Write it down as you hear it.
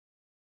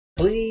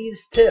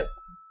Please tip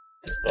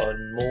to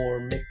fund more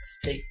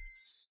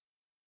mixtapes.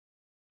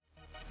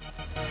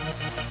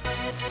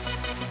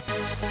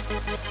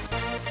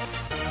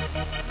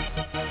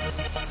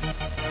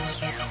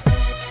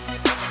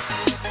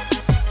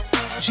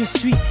 Je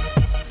suis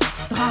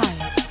Dry.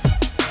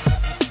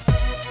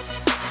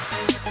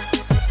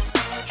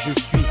 Je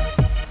suis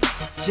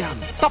Diam.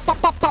 Papa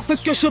veut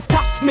que je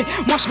taffe, mais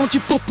moi je vends du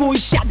popo et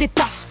j'ai des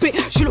taspés.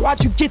 Je suis le roi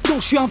du ghetto,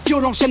 je suis un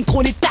violent, j'aime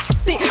trop les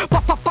tartés.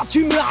 Papa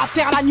d'humeur à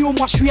faire l'agneau,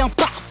 moi je suis un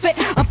parfait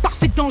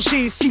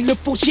danger, s'il le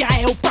faut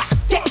j'irai au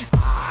parquet.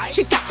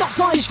 J'ai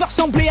 14 ans et je veux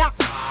ressembler à.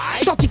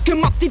 Tandis que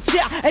ma petite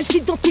sœur, elle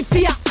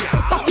s'identifie à.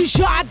 Pas du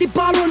genre à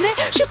déballonner,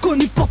 je suis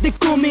connu pour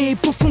déconner.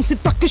 Pour fond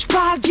c'est toi que je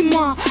parle,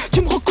 dis-moi,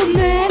 tu me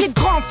reconnais. Les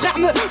grands frères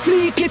me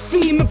fliquent, les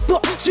filles me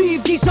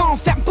poursuivent. 10 ans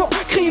ferme pour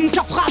crime,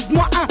 ça fera de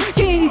moi un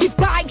king. Il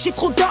paraît que j'ai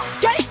trop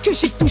d'orgueil, que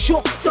j'ai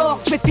toujours tort.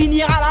 Je vais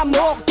finir à la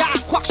mort, car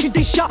croire que je suis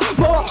déjà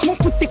mort. Je m'en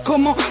fous de tes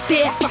commentaires,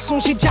 de toute façon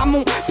j'ai déjà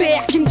mon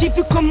père qui me dit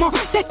vu comment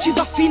dès que tu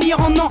vas finir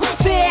en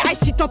enfer. Et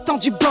si t'entends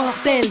du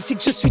bordel, c'est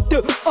que je suis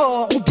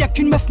dehors. Ou bien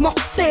qu'une meuf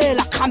mortelle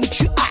a cramé que je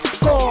suis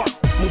hardcore.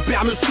 Mon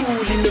père me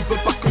saoule, il ne veut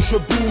pas que je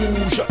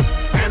bouge.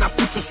 Rien à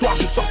foutre, ce soir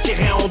je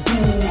sortirai en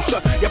douce.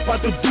 Y a pas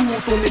de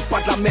doute, on n'est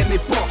pas de la même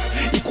époque.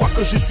 Il croit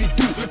que je suis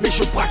doux, mais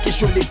je braque et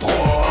je les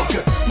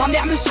drogue. Ma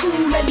mère me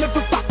saoule, elle ne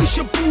veut pas que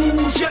je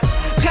bouge.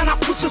 Rien à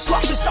foutre, ce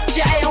soir je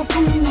sortirai en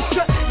douce.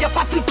 Y a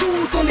pas de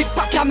doute, on n'est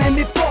pas de la même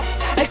époque.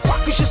 Elle croit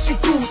que je suis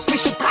douce, mais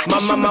je braque et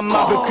je me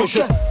maman veut que je...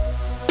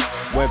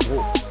 Ouais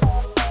bro.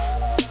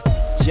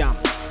 Diam.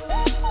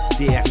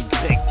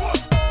 DRY.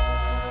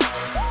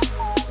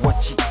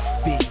 Wati.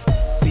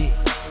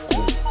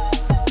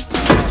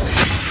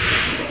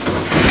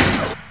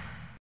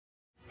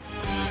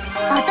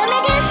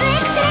 Otomedius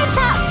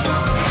Excellent!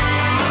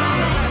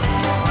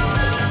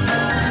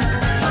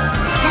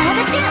 Round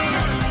 2!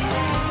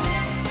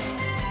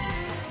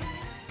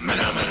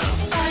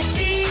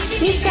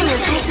 ミッションを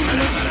開始し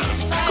ます。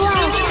スコアを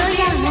競い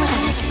合うモード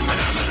です。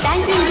ダン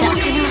ジョンが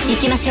行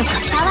きましょうか。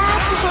パワーア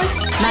ップ方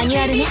式マニュ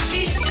アルね。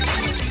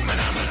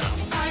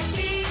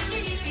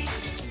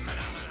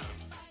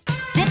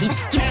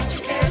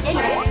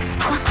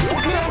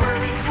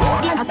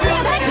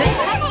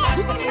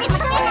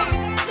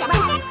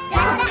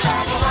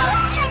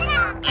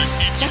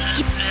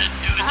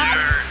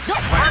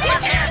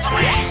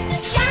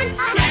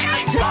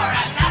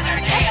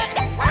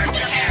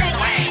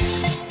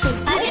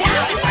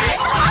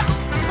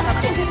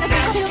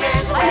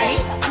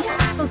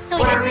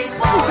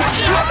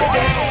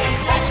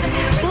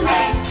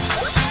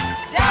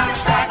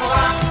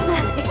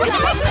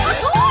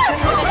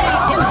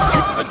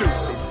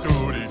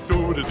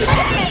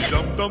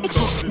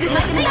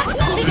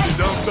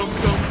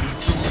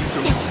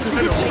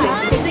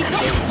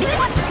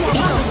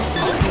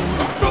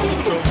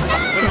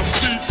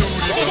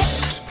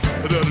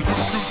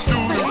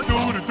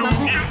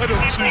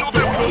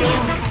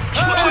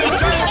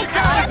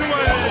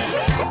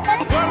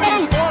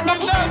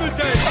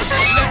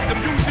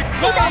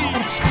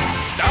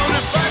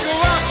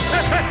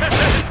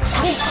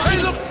Hey,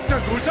 look! There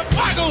goes a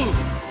Fraggle!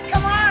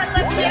 Come on,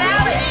 let's get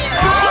out of here!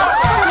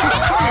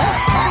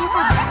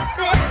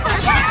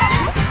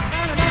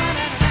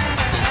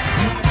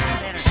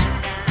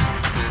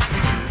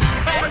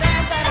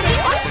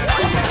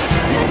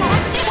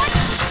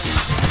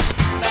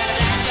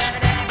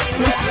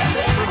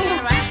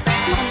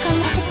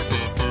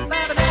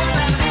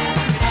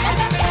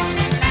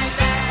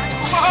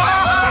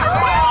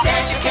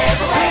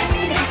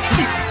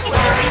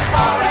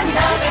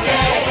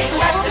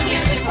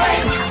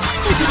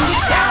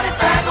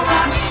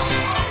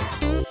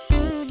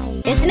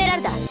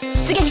 Esmeralda,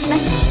 出撃しま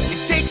す。 It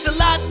takes a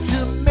lot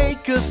to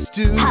make a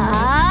stew.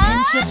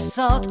 Pinch of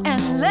salt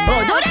and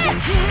lemon. 踊れ！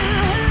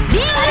リ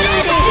ングル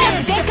ー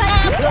ル全開。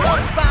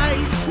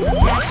Spice.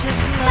 Dash of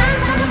love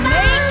to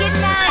make it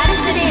nice. アル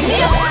スレーゼ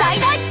ロ最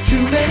大。 Too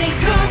many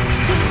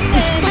cooks. 一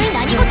体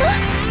何事？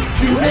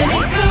 Too many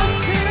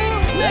cooks.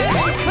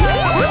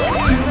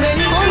 Too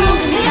many 本人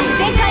出力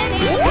全開。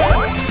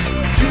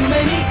 Too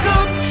many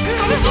cooks.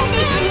 張り切って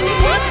いってみま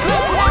しょう。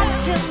本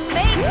人の店。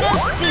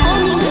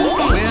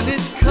 When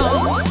it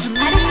comes to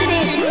アルスレ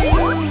ーゼ。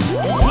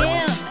 Him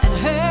and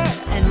her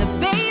and the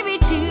baby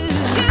too.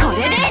 これ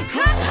で。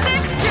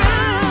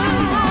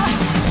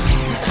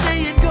 say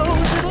it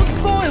goes, it'll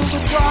spoil the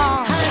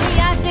broth. Honey,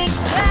 I think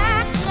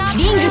that's not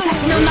リングた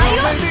ちの舞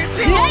を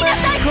食らいな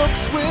さい。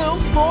 Cooks will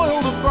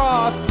spoil the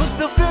broth, but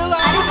they'll fill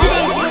out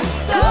with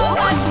so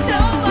much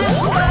love.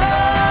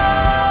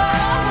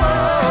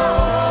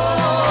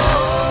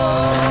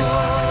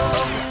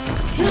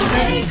 Too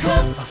many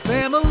cooks. A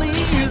family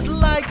is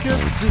like a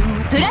soup.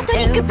 プラト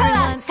ニックパワ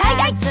ー最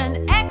大。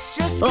 an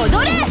extra sweet.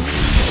 踊れ！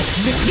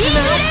 Mix it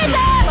up,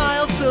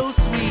 smile so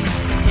sweet.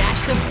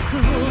 Dash of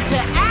cool to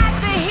add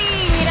the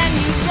heat, and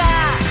you've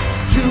got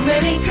Too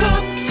many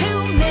cooks. too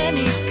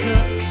many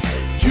cooks.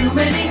 Too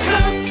many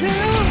cooks. Too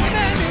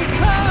many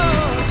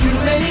cooks. Too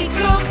many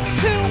cooks.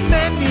 Too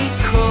many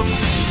cooks.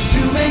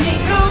 Too many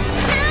cooks.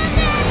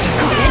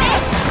 Too many.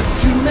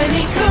 Too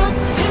many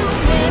cooks.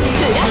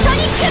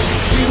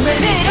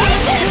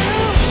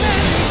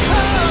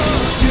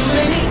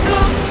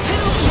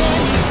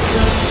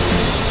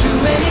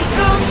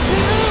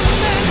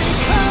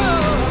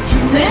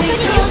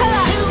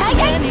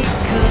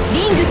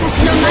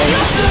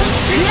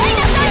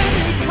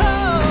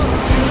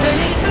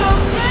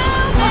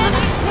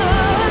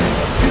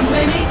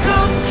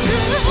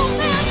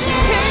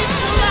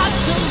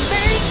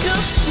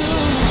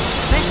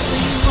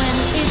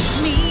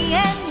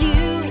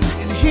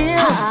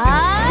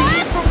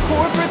 Steam from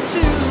corporate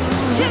too.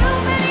 Too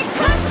many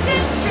cooks,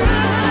 it's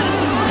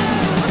true.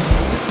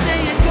 You say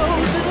it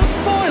goes, it'll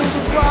spoil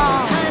the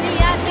broth. Honey,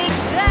 I think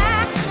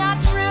that's not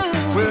true.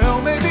 Well,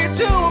 maybe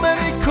too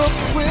many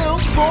cooks will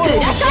spoil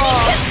the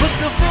broth. But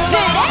the fill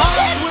our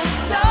heart with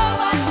so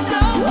much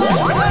love.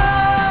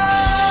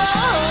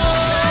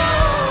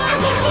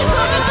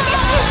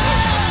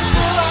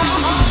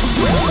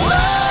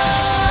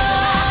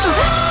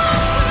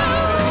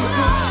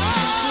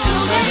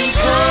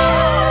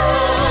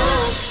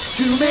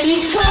 Too many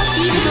cooks.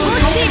 Too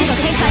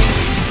many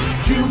cooks.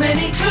 Too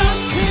many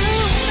cooks.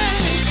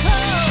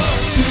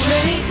 Too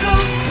many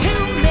cooks.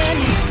 Too many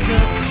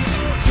cooks.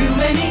 Too many cooks. Too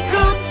many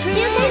cooks.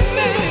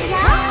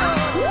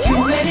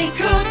 Too many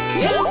cooks.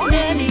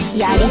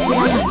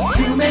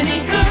 Too many cooks. Too many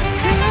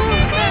cooks.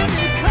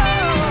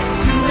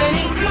 Too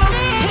many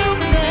cooks.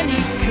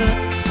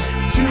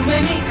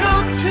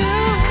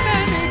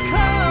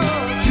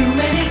 Too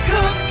many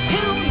cooks.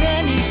 Too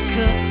many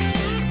cooks.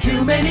 Too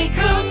many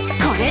cooks.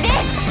 これで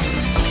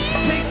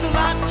Takes a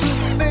lot to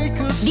make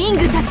us リン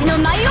グたちの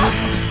舞を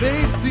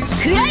face these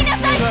食らいな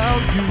さい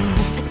without you.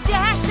 A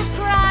dash of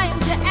crime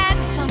to add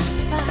some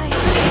spice.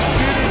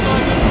 Feeling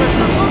under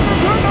pressure from the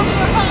run of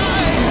the high.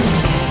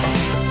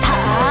 は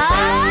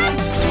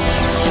ー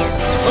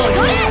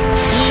踊れ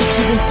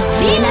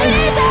リングレ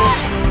ーザー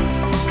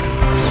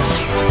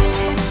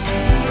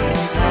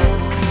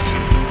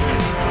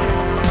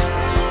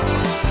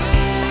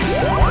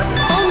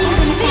本人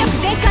の出力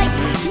全開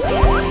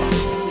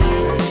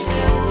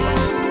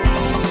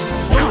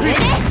これで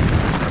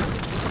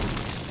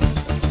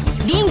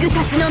リングた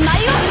ちの舞を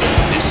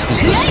This is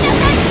the story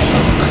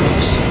of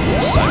Cooks,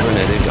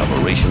 cybernetic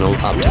operational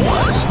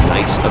optimized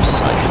knights of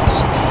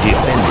science,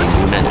 defending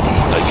humanity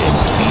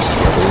against beast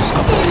rebels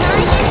of the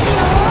hellscape.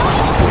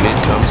 When it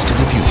comes to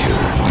the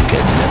future, you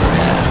can never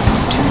have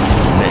too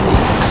many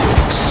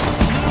cooks.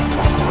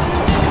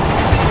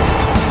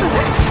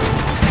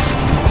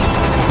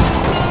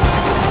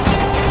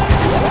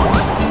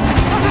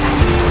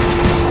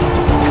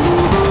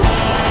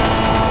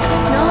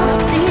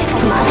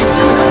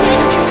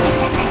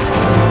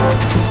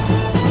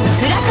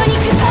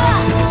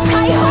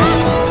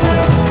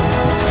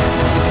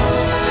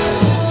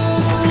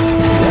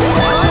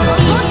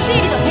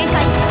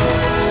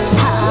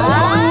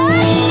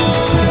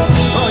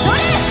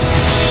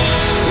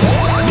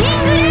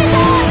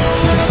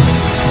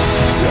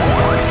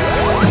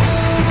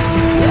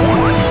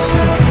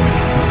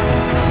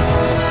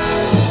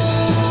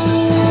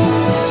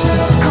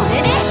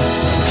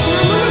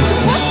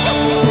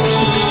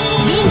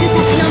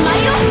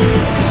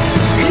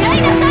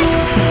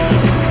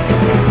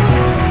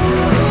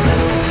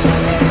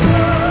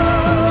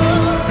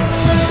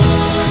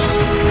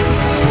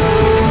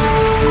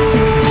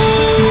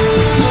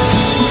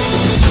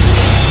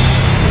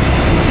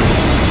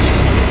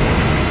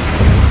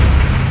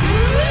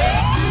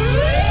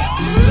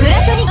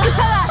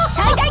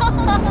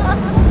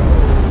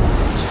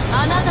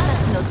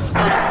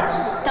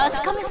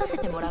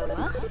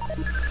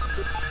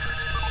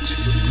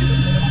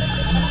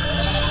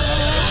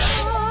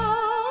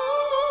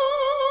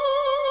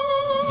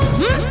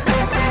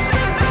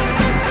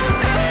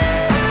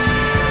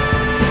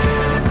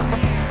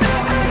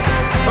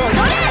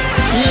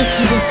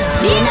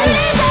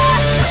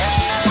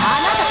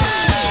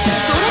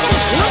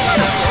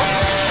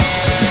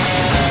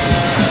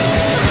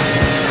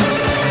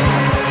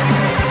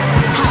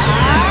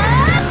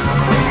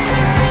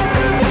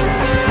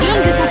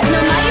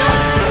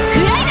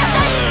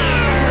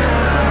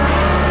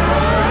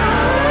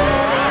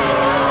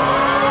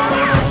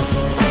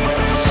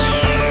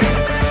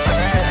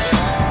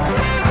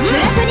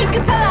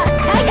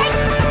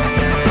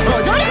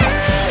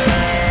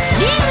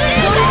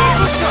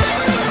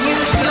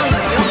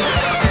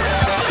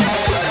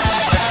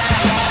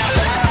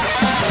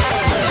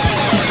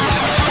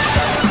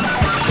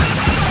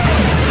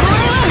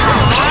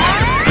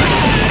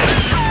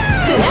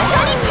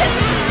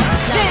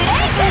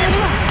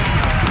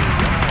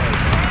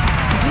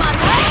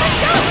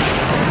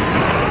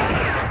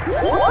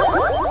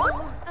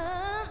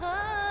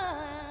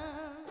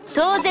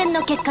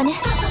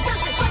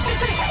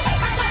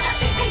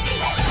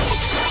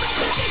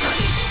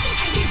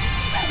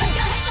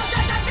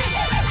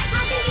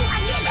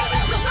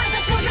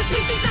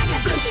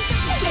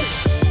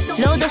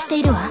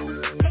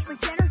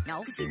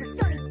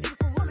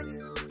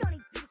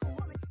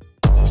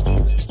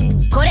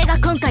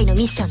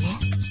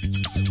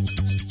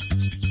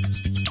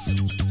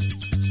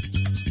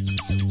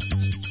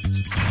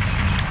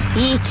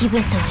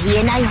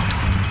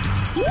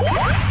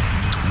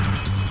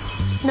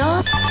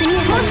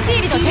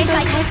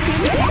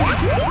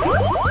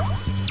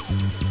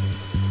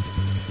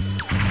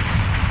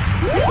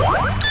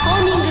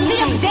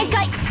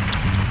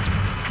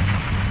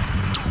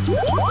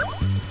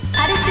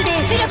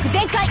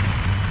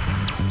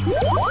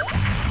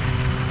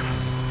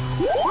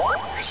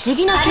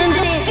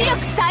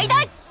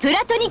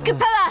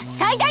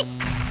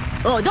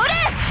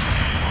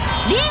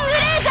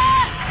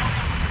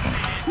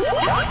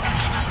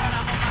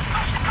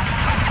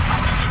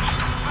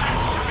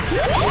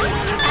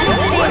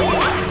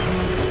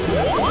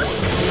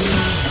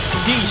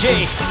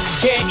 DJ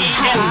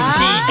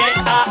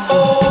K-E-N-D-A-O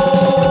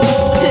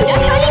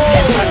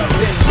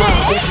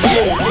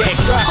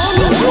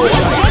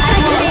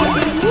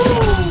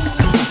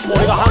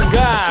俺がハン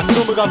ガー、ク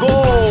ロムがゴー。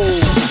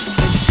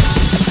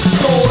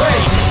それ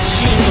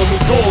真の実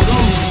とルー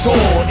ト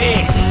へ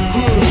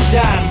踏み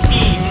出す一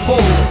歩を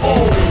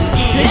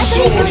一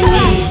緒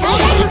に一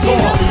度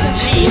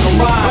火の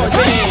前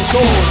弁当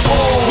を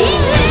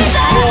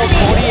もう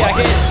盛り上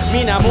げ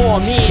皆もう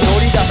身乗り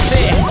出せ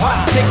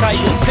世界を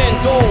先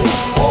導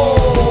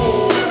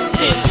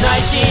Since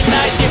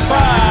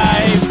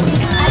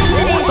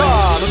 1995さ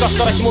あ昔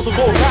から紐解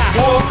こうか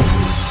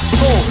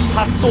そう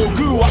発想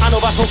グーはあの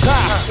場所か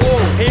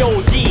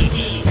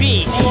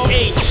AODBH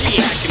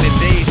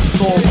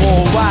そこ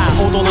は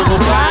踊ると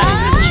か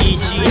基地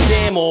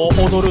でも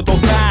踊ると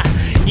か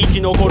生き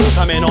残る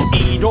ための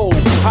色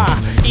は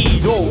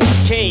色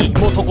権威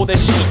もそこで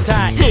知っ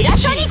た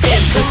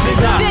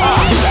HX な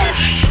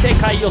世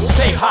界を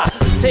制覇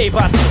征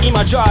伐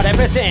今じゃレ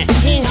ペゼン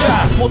忍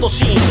者元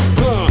新聞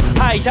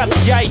配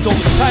達ガイド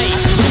サイ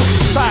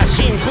さあ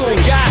新聞が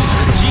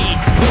自分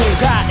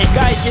が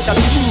描いてた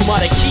2ま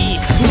でキ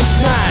ー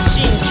な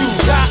真珠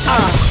が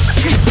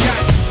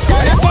そ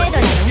の程度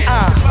に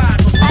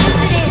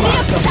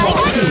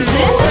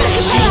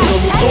真の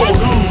実とルー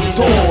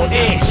ト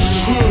へ踏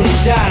み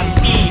出す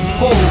一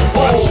歩を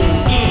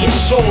一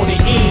緒に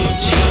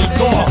一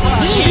度火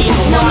の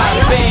前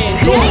弁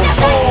当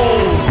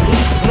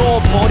の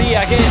盛り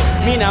上げ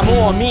皆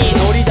もう身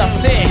乗り出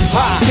せ世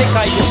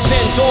界を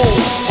先導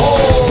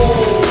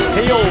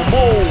へよもう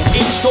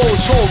一度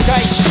紹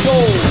介しよう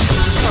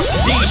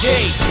DJ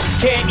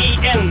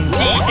KENDAO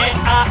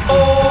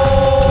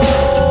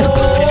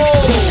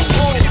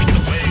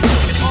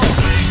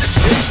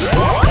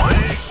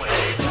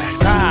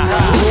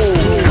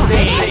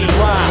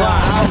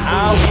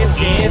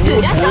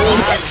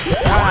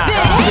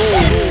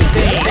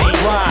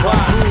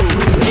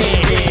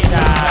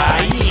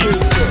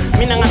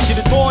みんなが知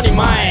る通り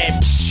前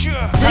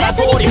から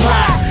通り前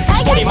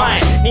一人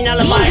前にな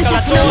る前か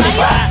ら調理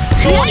場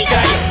調理外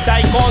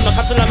大根の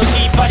カツラの引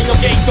っ張りの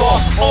ゲート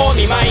大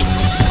見舞い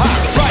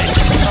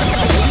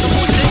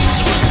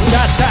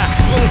だった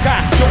文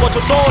化横丁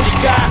通り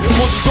が文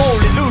字通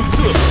りルー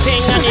ツ天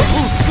下にブ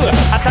ーツ与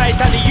え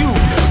た理由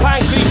パ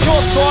ン食い競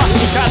争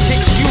に勝って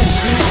自由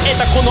得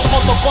たこの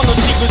男の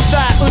仕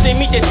草腕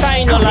見てた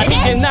いなら見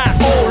てな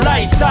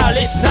Alright さあ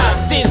Let's not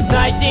since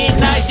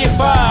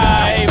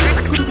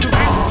 1995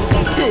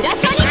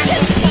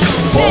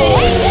真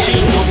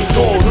の実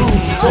とル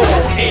ート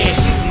へ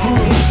踏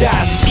み出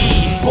す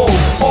一歩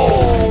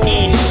を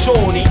一緒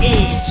に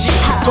一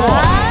度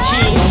日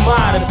の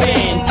丸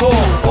弁当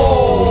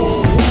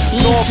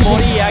の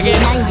盛り上げ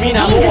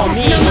皆もう身乗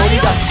り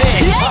出せ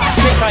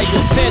世界を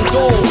先導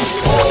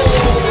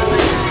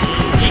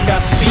ギガ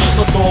スピー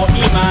ドと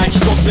今一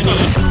つに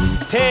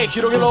手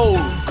広げろ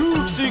空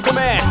気吸い込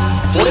め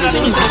俺らに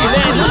見せるレ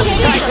ーズの深い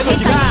手の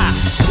ひら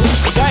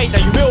描いた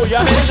夢を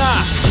やめるな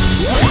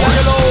振り上げ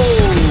ろ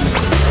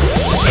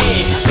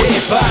デ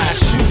バー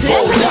集合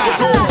だ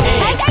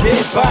デ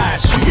バー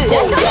集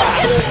合だ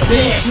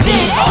全員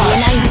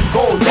集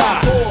合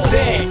だ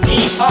全員集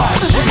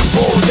合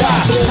だ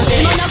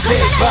デ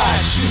バー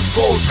集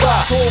合だ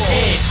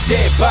デ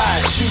バー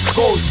集合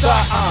だ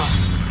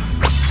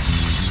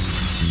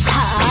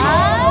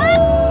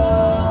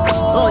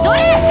踊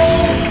れ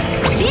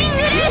リング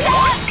レーザ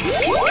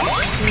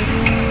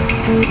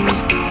ー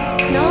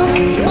ノー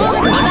スポーツ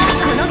2番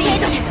この程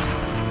度で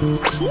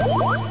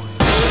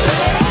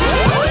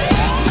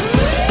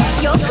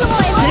よくもエヴ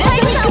ァンタ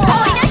イムさんを追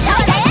い出したわ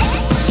ね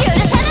許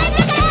さないん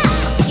だから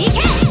行け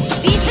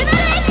ビスマルエ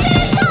クセレン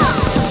ト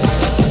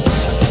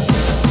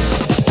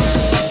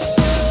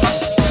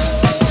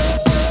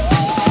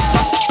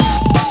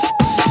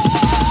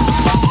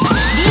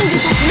リング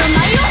たちの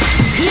舞を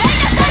食らいな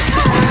さい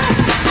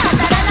当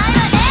たらない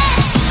わね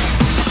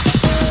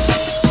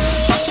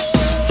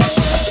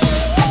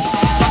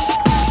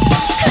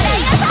食らい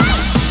なさい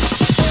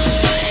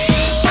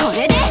こ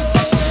れで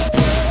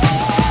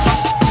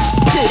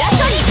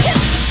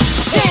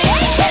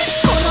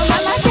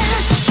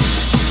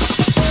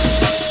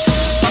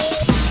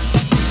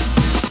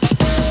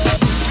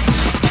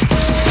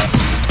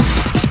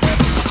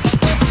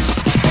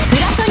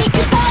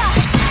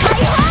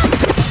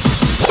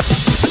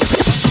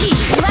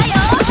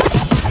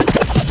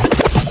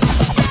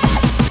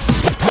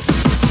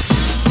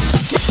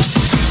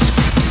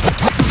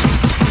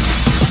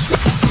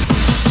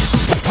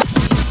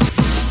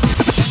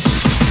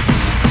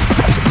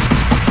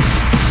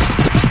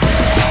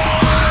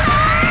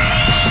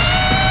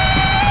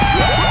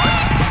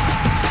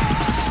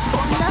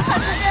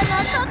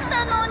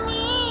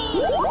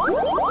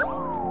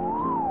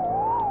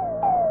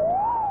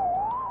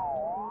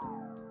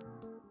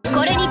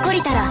これに懲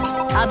りたら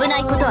危な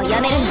いことはや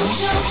めるのね。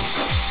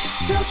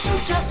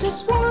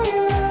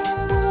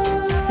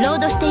ロー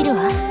ドしている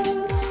わ。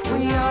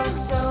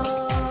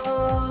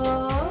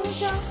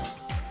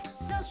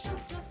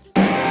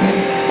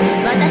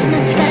の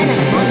力な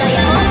ら問題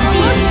やフォー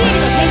スフィー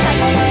ルド展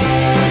開。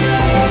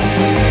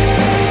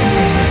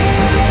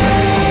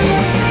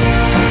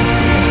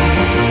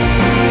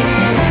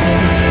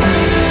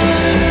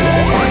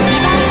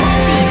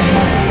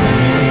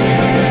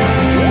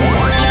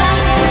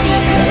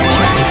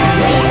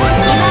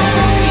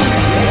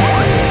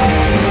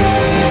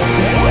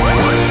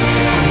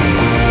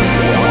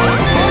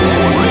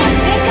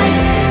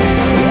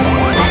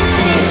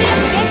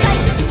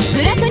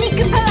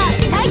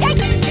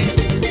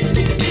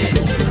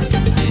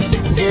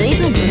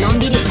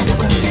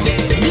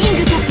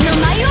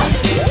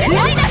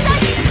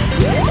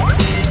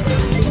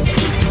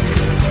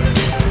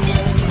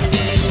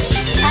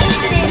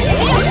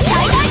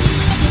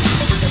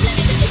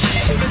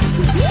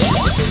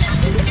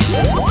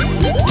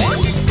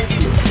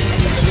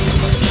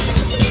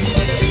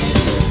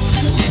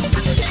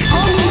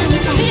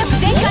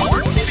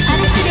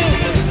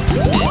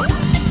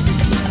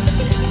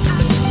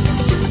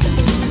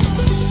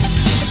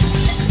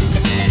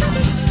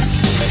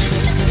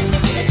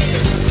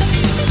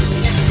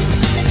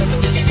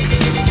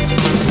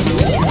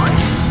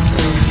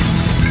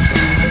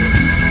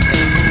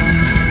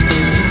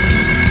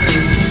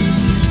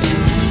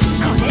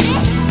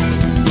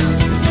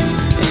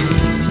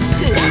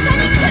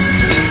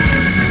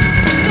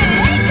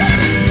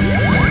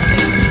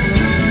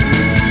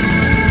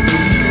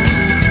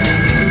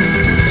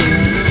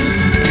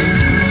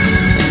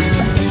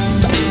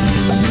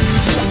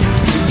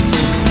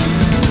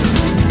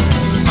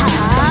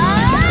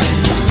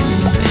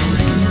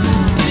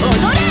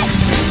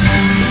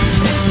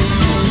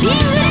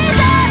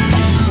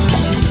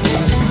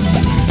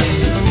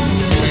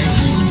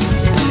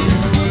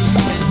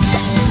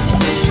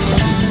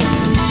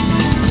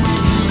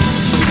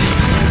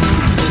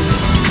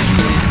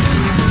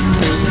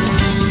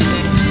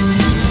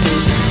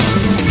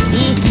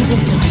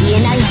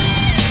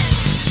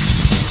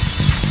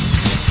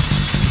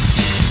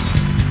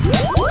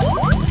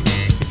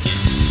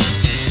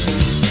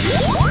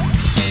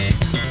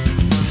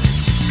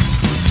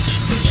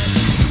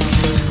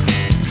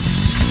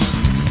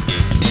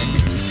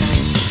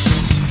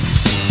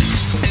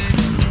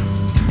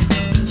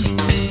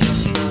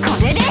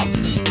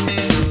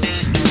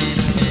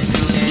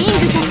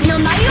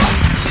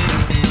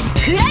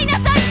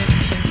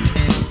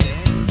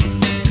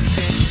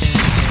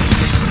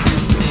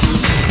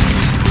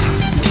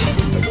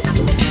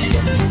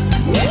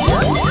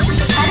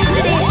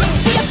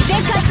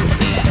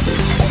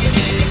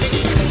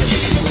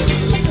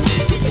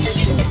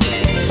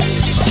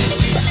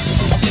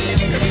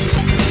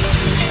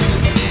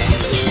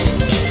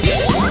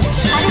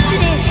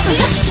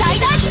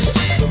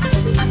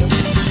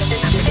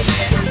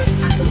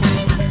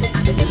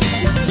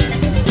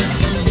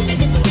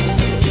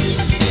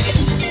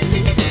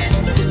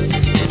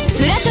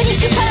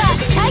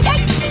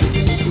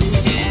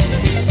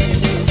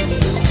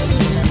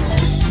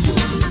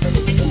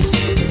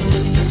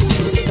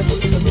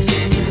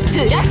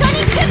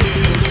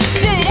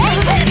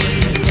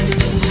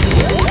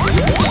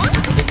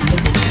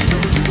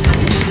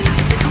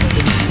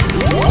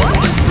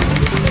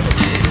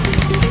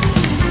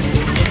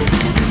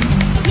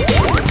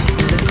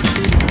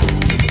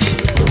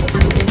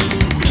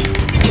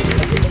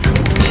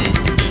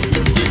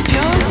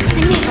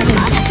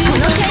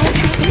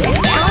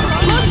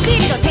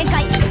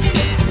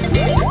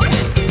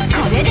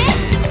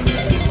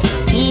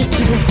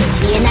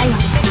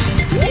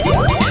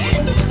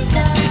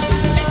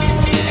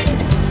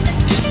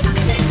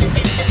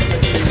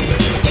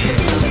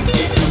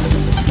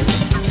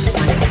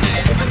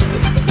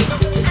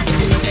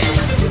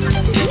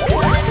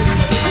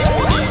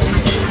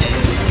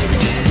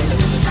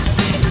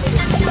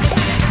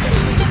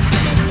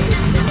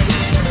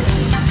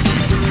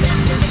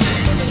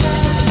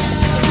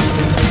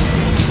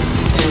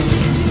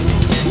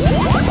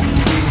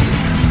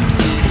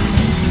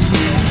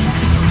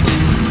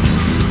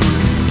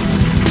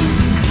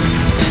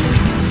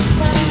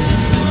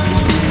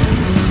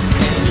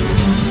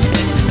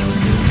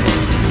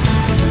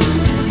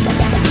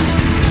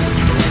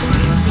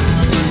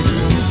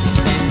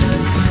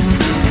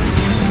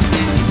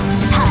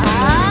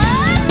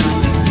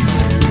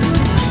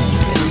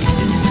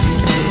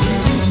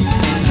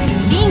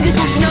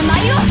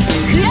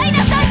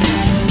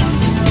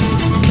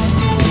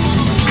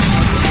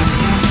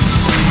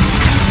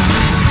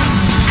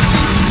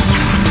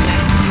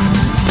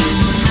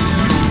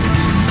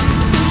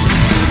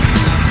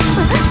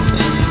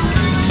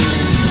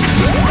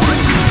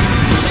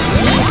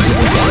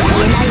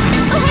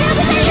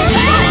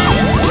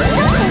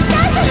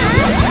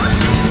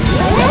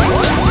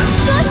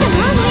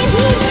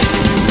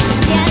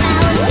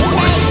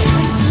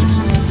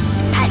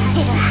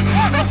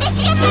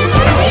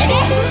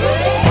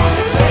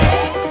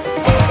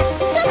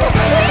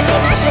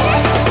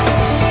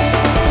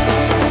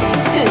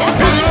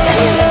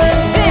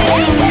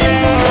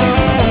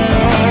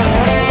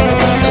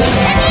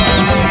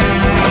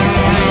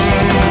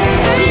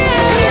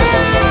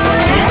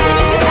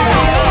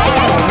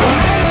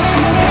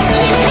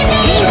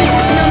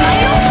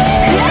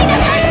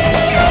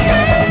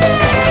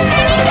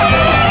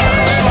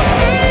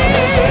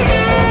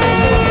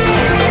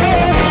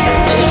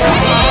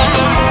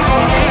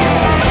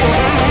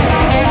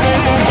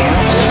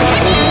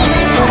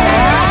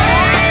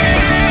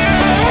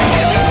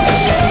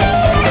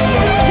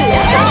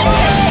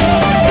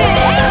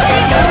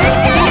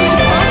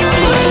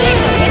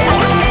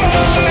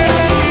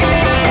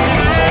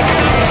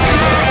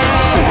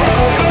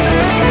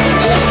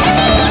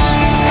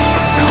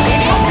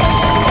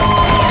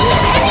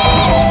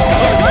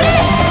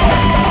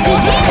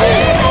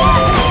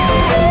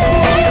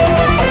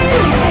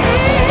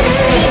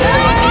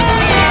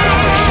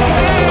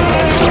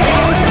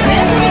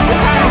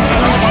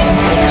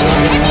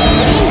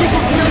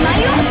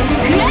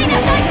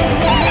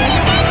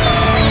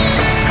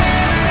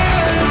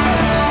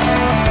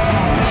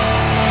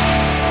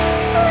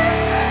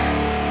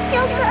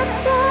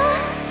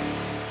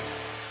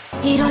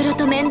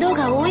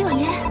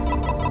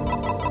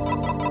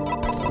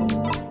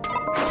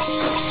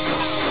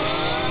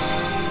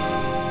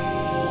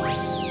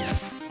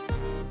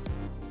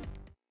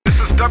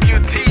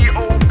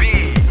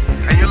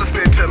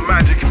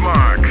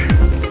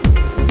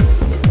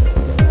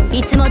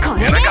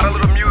And I got a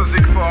little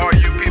music for all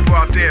you people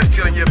out there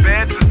stealing your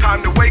beds. It's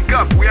time to wake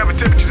up. We have a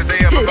temperature today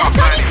of about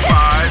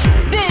 95.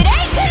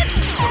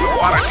 With a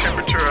water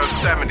temperature of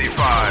 75.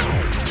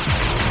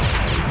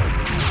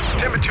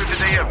 Temperature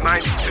today of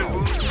 92.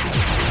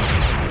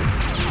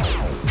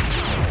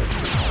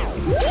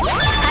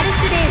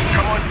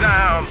 Come on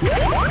down. リ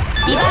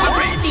バー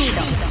ススピード。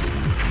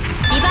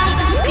リバ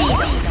ーススピード。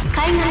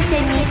海岸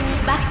線に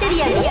バクテ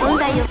リアの存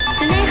在を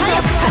スネークア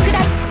ップ拡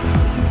大。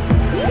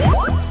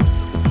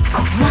こ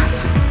んな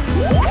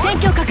戦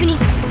況確認。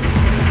ス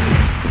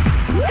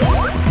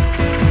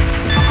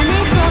ネ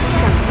ークオプ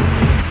ション。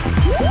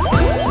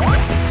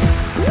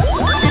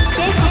警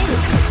告。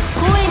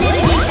高エネル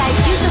ギー体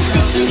急速接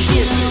近中。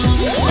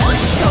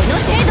その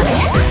程度で。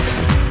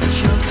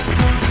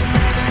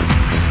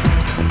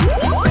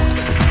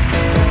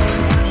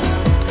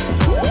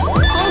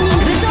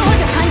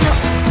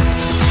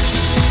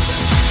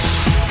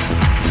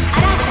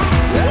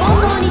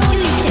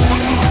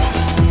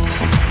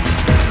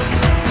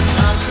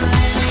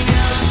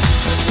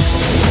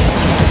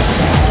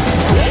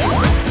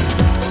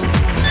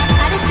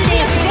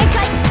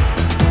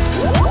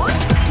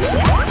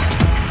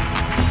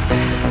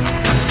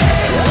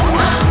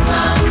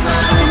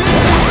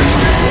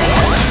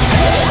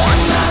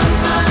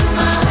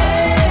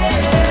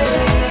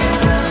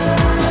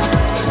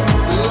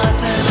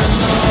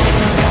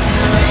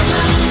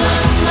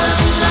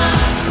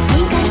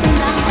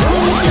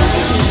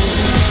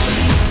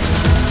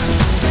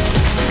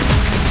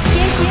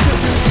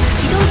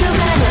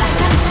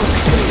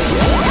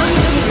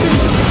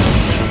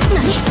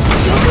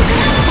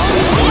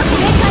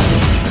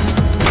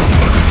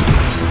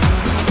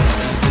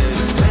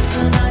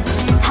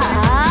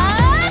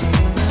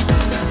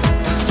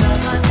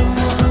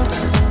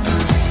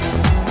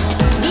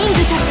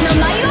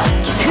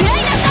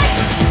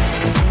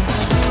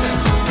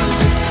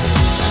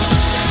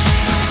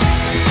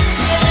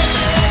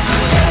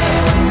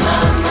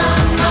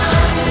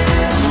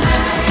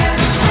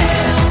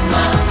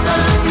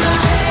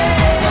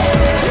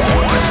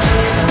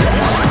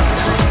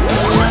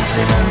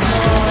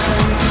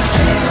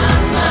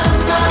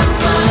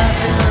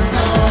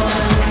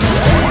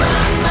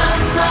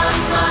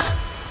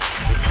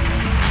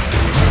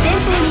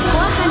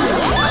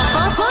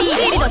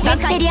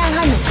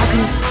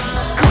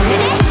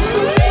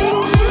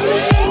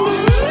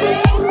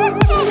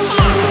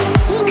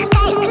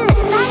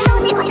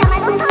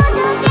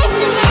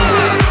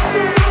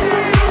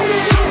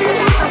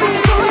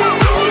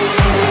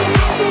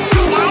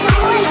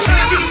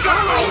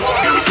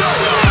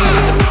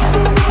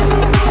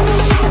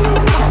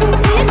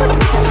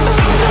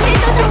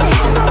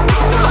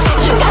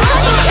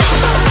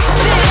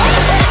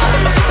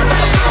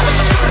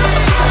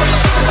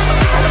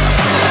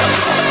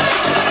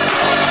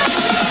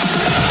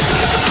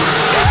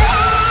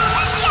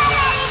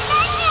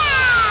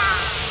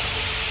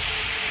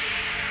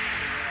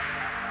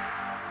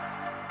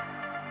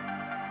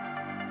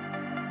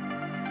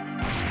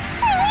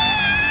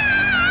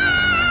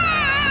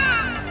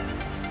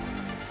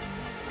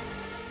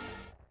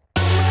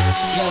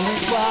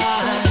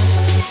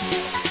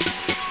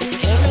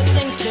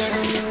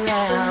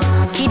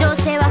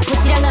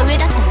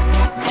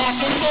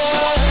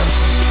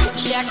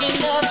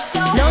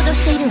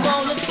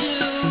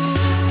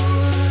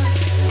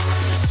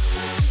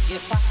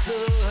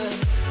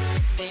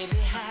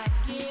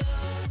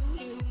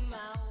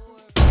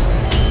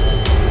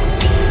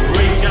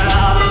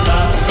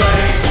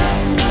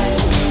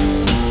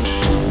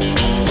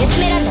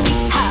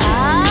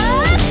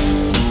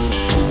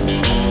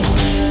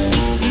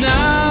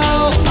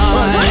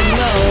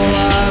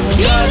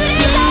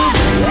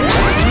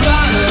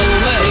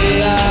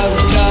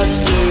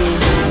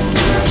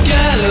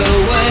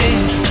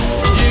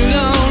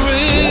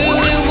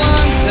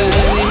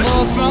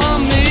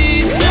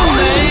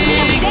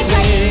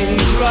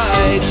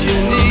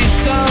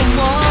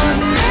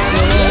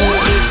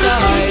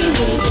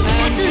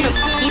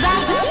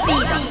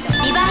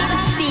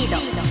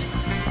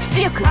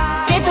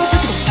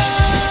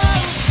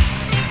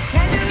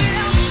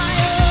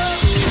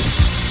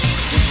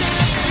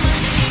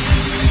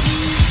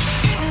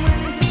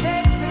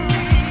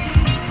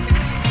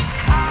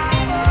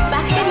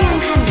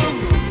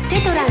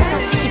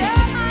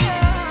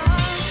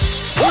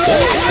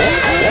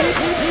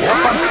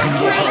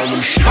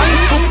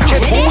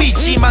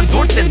보이지만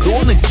놀 땐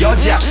노는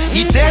여자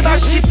이때다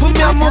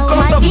싶으면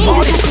묶었던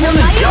머리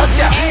푸는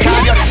여자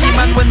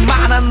가볍지만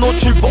웬만한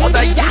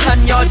노출보다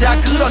야한 여자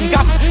그런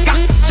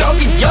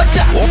감각적인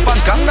여자 오빤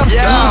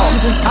강남스타일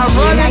I'm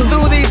running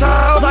through these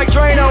halls like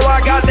Drano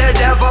I got that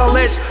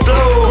devilish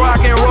flow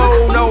rock and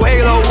roll no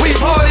halo we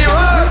party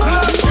rock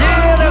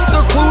yeah that's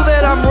the crew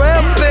that I'm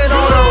repping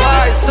on the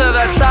rise to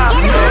the top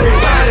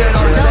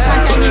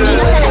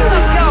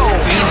let's go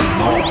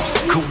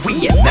그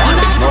위에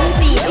나는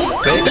너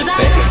Baby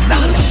baby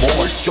나는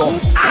뭘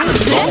좀 아는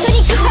너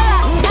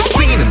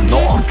뛰는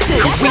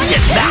너그 위에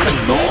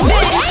나는 너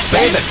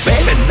Baby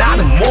baby 나는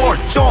뭘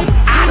좀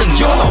아는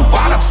You know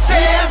what I'm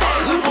saying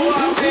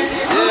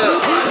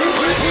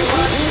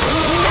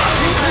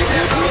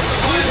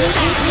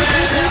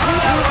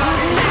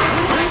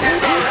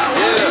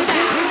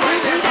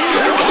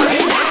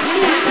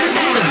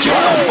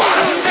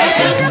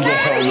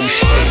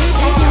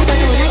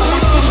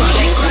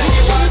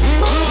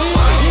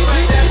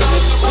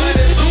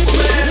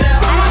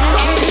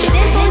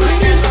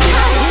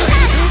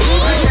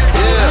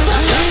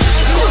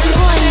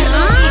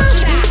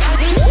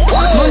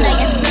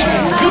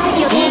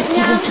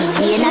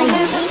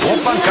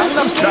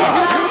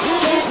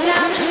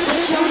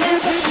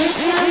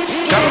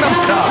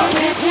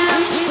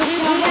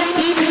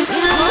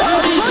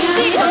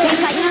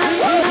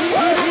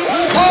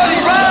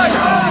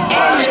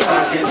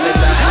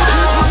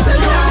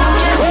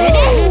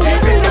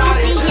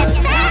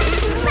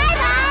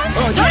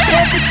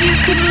said that you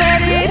could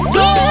let it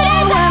go,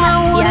 and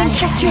I wouldn't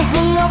get you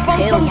hung up on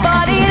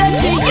somebody that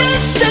you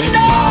used to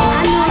know.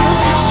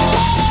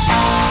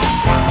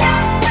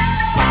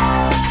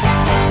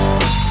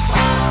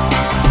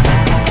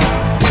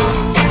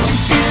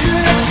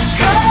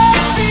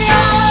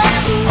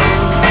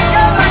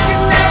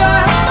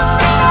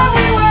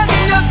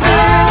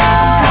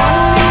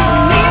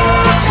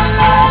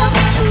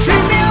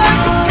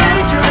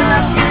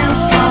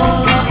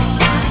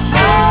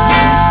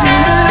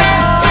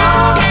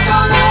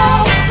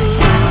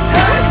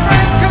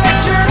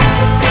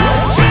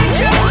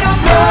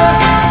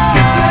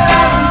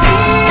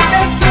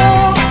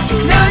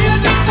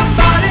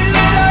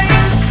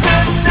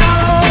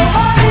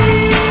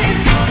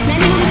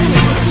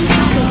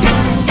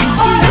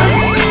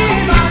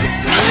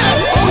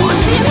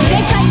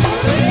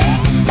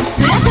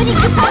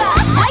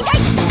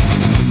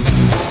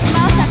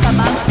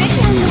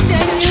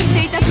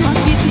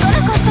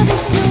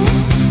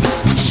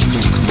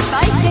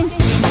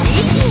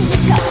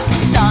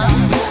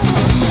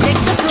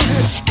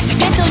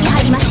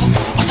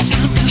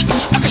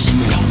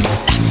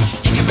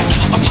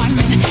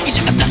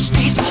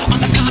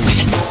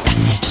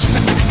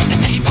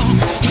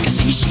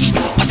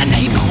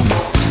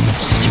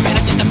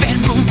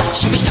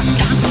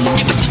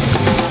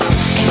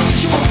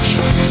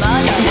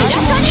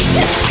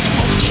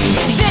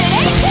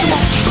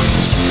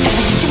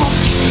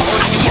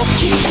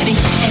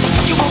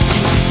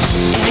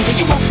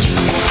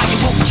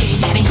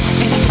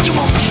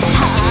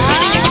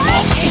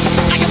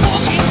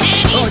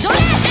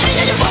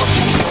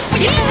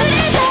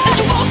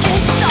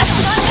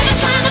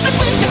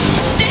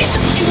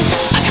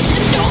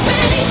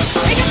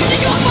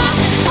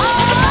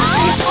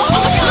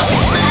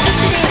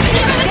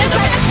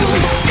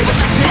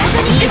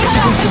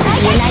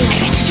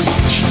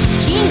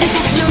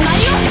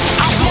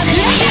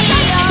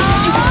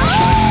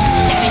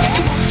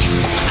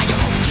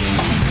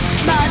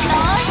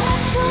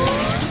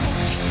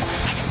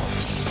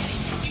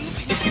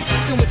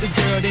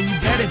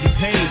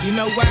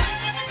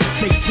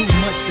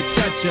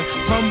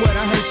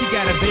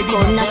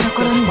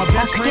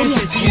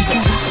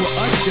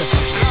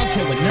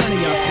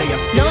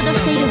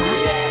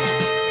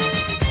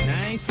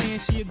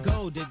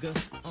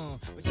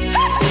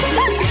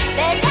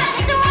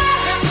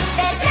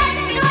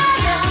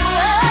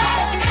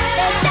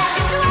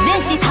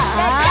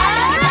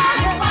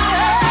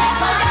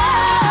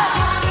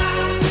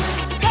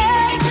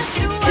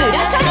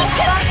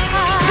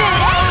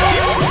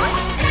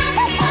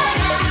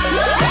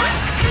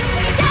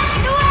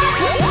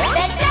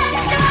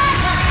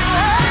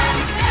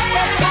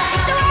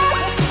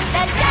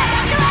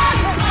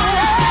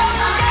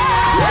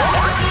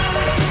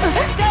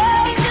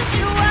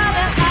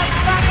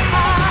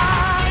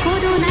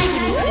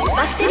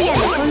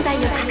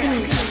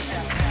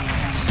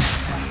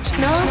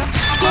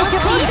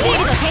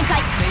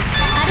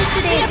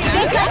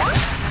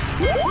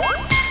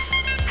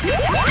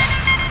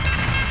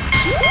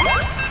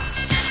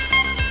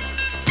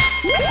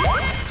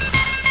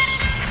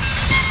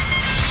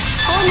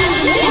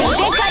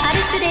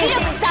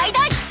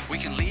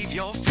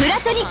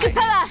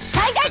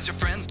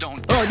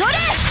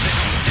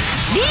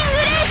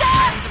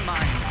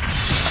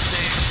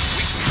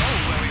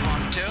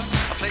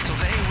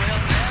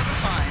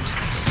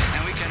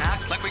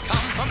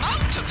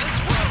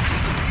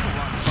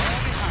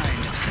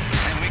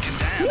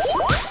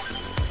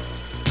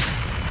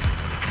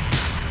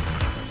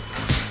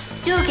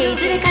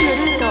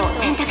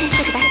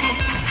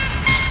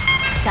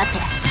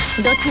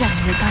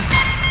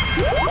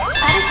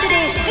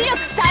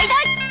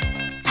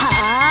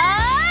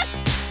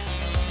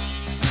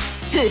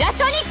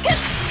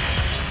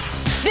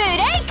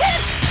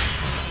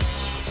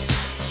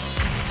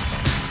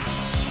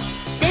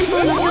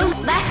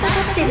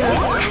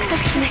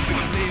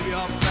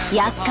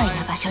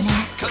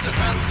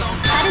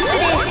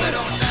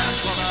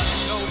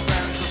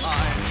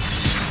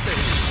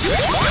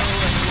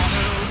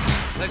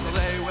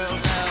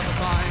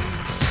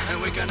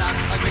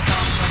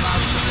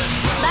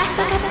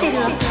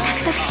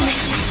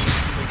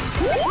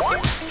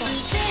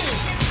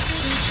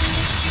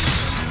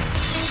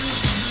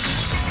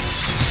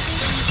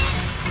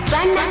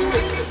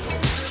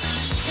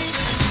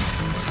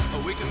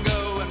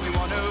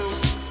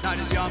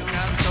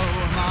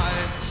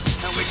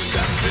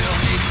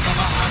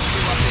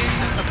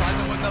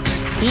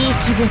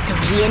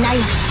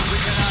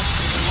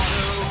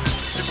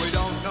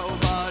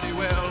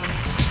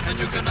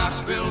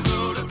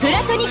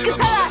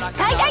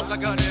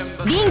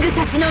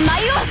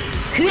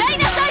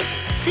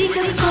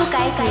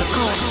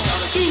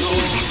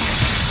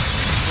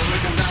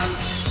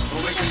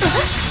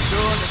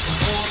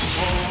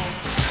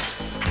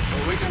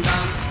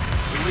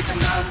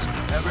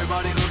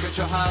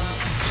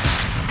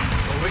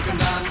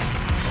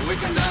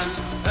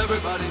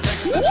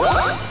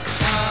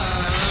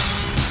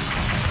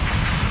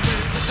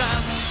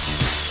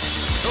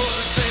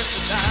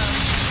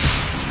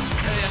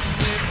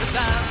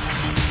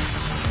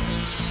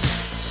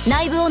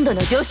 内部温度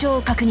の上昇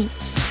を確認。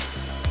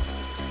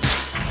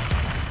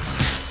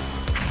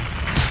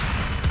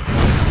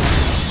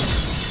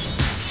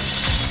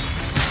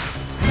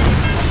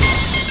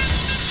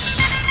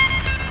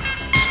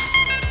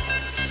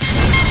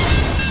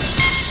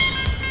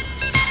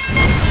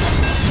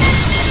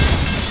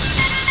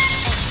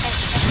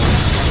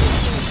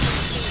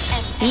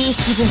いい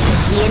気分とは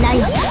言えない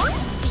わね。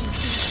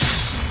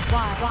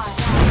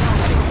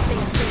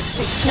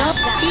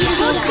シール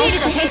ドフィール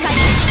ド展開。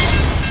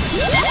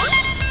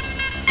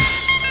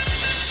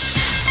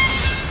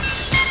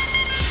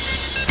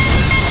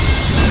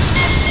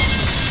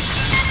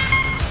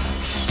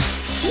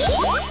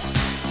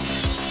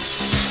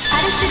パ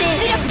ルスレー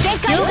出力全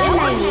開。両眼内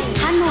に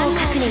反応を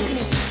確認。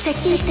接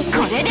近してき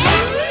ます。これで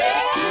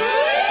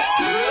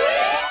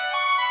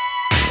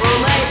お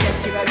前た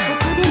ちはこ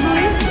こで燃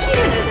え尽きる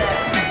のだ。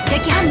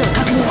敵反応確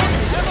認。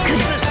来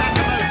る。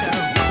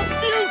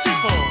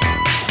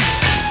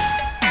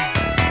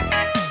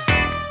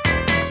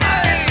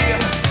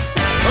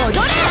踊れ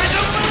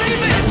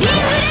リング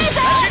レーザ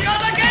ー。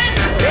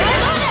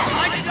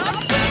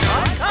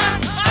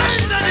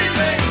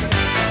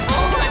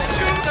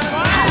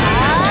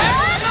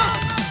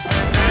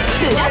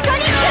プラトニ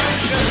ックブ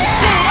レ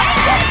イ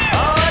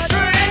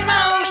ク。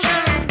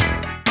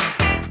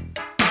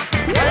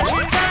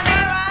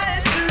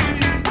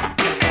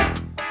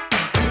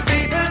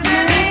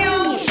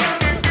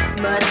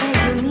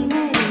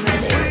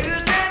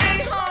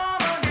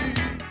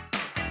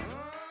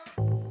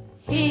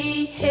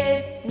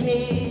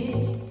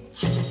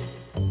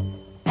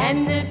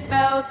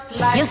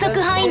予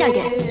測範囲内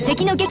で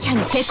敵の撃破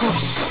に成功。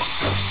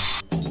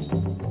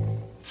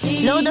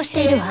ロードし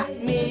ているわ。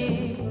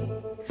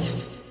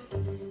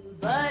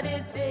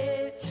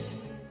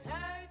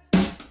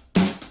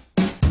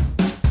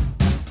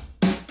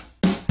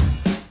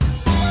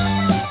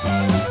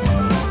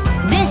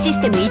全シス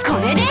テムこ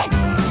れで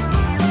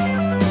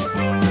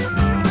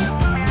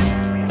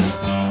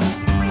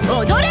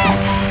踊れ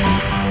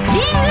リ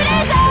ングレ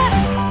ーザー。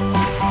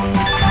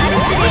パル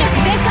ス出力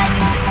全開。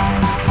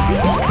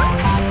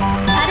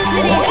パルス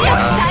出力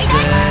最大。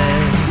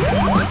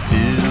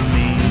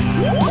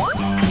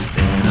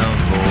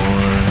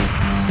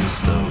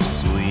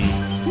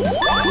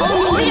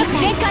出力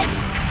全開。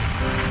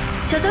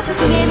所属不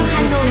明の反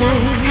応が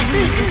多数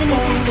確認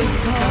されていま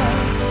す。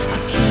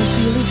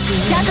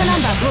チャートナン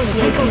バー4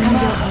に変更完了。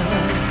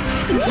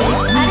パ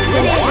ルスレ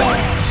ーザ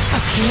ー。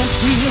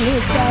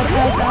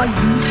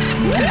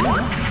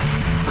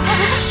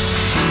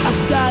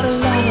I've got a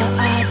lot of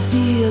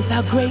ideas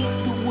how great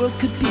the world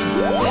could be,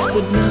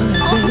 but none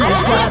of them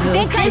is what I'm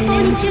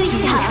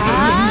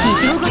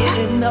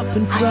getting up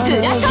in front of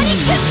you.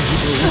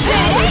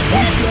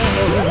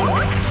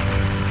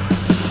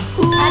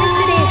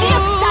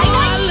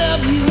 I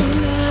love you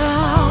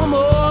now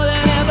more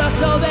than ever,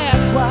 so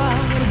that's why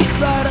I'm gonna get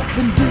right up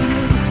and do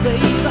you this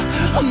favor.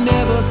 I'll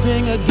never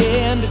sing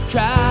again to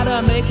try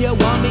to make you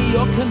want me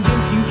or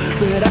convince you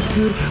that I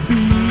could be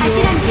your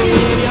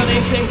savior.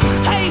 They say,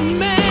 hey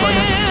man,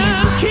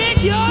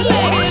 kick your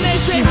leg, and they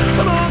say,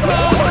 come on,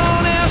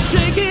 now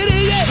shake it,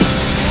 yeah.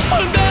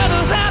 All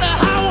battles had a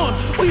high one,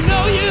 we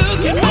know you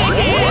can make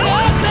it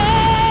up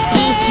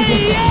there,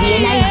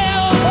 yeah.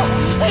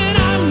 And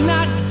I'm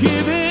not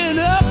giving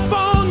up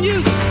on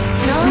you.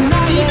 Not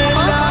at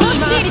all,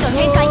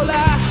 all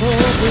I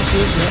hope is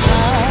that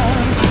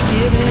I'm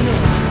giving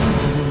up.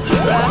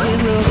 Rock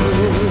and roll.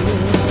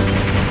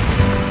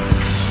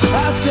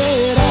 I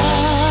said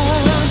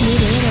I'm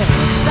giving up.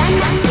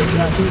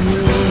 Rock and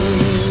roll.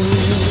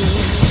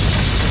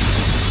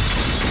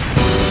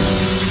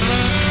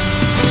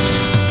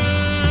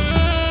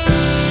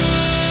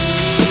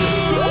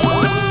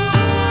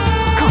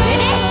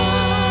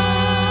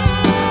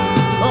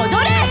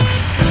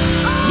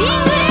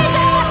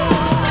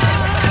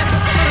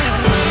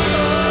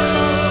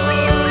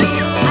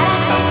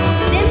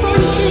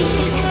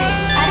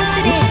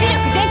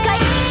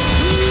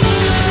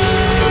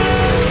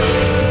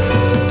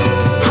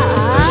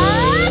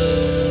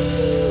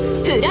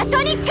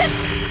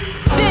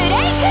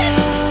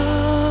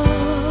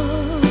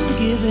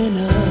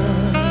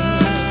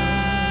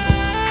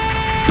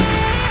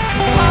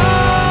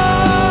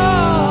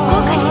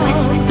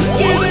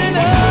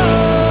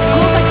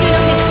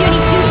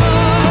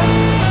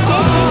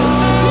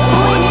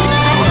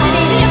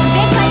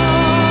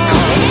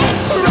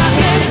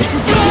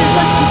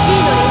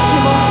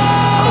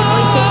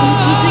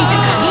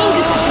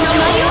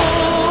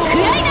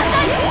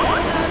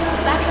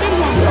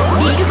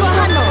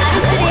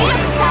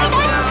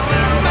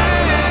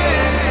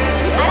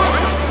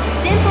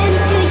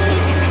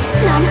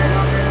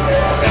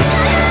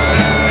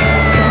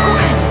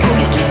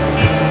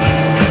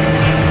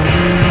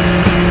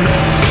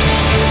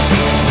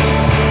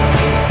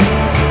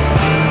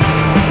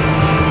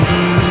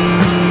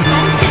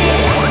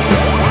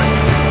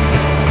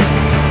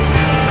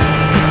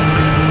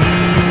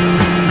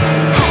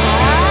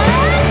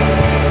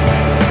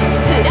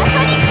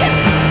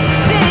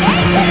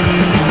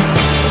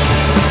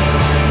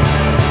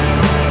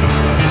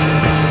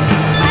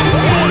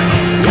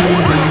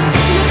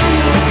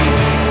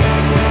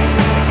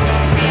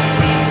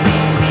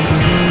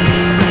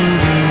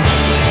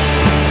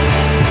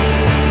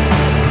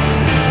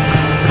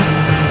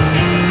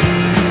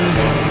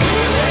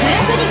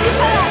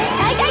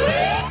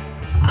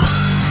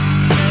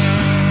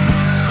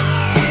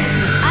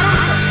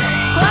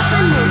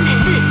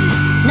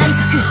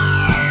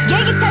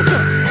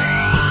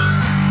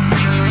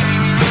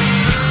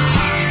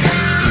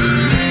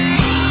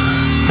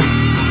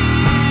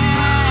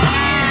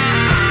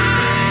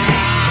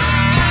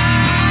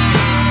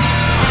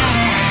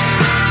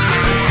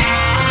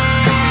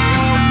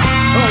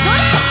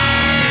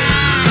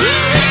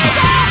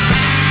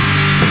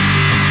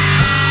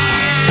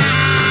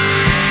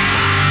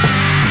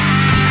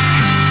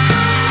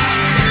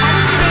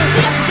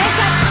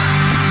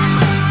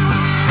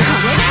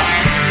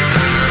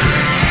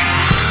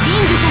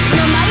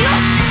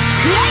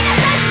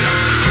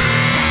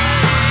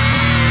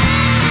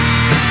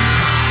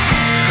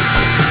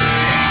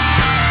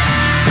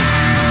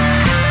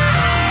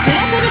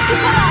 ック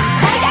パワー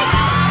最大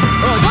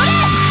踊れ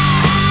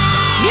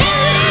リング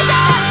レーザー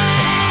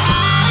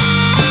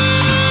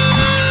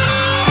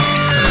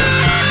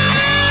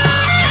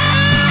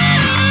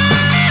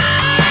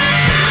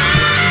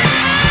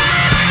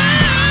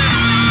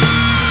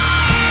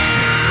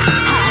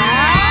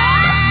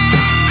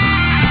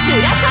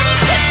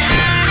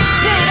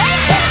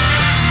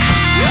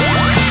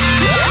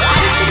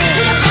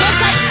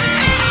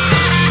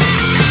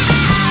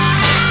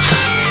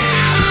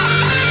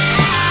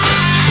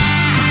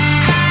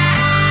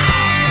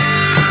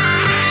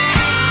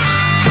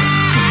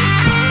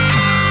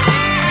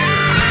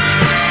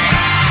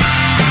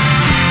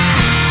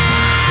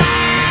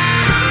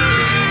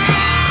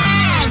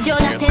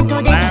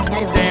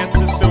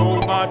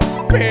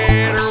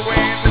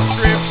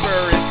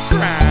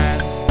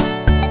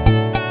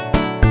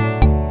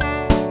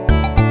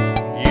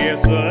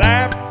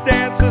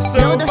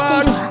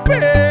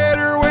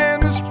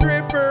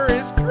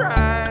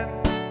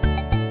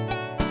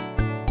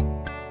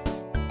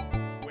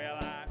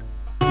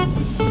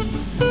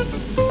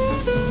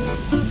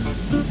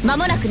ま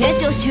もなく燃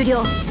焼終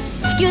了。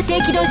地球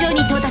低軌道上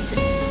に到達。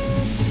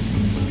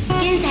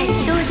現在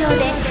軌道上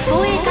で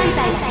防衛艦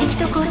隊が敵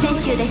と交戦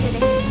中です。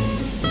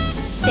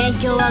戦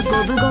況は五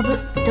分五分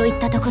といっ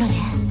たところね。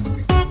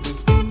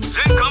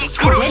全艦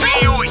総力戦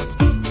用意。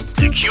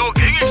敵を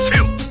迎撃せ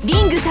よ。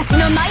リングたち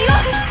の舞を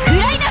食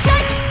らいなさ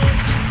い。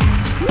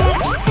攻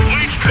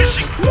撃開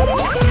始。戦闘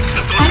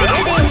手段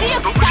独自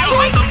の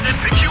判断で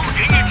敵を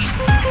迎撃。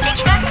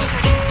敵艦隊よ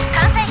り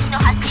艦載機の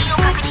発進を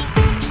確認。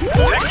敵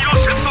の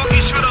戦闘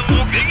機集団を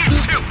迎撃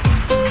せよ。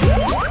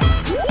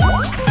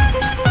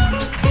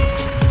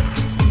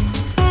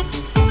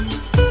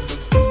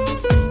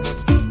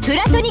プ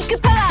ラトニック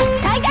パワー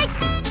最大。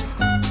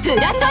プ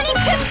ラトニッ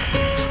ク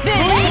ブレイ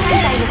ク。艦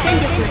隊の戦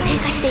力が低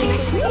下しています。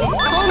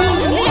砲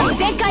撃出力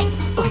全開。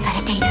押さ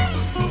れている。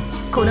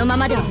このま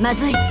まではま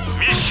ずい。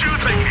密集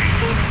隊形。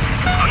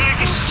反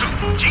撃しつ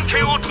つ陣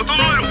形を整え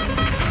ろ。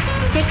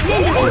敵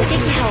戦力の撃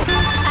破を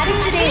パル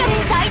スレーズ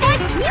最大。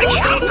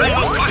敵艦隊の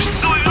突出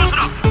を許すな。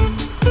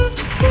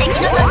敵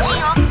の突進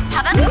を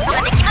阻むこと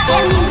ができません。ホ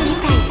ーミングミ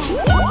サイル。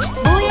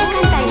防衛艦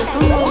隊の損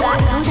耗が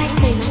増大し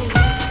ています。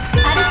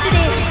パルスレ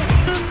ー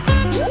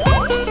ズ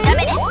ダメ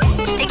です。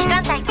敵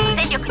艦隊との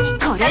戦力に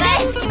差があ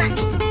りすぎます。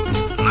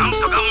なんと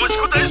か持ち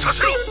こたえさ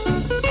せろ。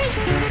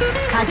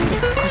数で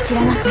はこち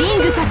らがリン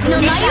グたちの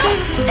舞を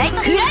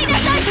食らいな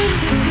さい。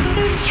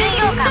巡洋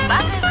艦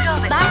バンブーグロー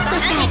ブバースト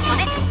通信途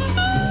絶。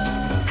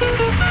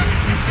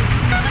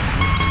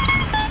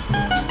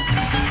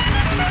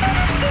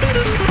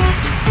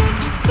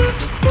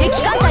敵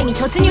艦隊に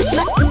突入し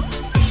ます。ホー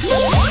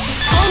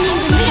ミン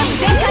グ出力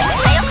全開。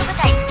左翼部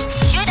隊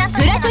集団と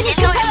しての戦闘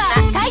力が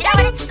失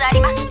われつつあり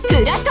ます。プ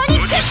ラトニ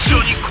ック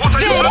ブ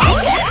レイク。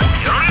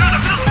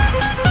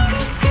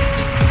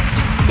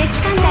敵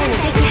艦隊の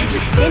撃破に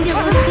全力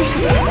を尽くして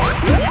ください。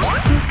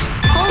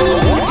ホーミン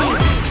グミサイル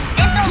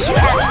戦闘集団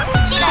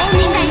被害甚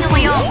大の模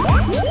様。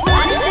パ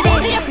ルスレー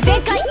ズ出力全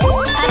開。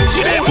パルス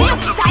レーズ出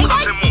力最大。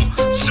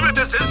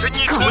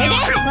これで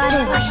我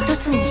は一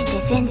つにして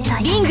全体。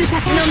リング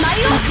たちの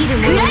舞を食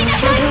らいなさ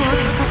い。を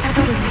司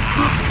る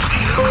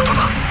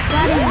我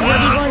の呼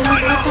び声に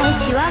応えし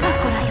我が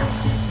子らよ。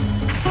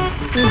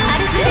パ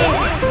ルスレー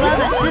ズ我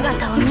が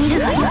姿を見る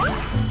がよい。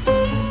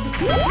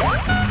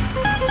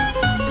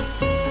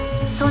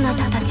そな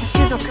たたち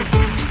種族己が上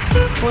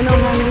を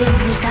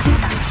満たす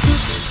ため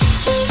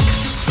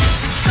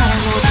力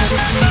の劣る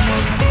存在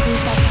を敷い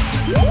たり、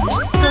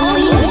その意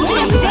味出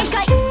力全開。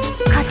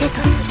糧と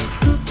する。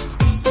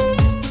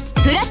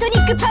プラトニ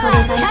ックパワー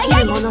それが生き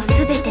るものす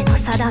べての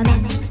定め。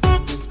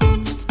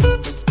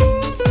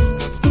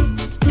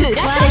プラトニッ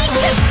クブ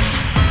レイク。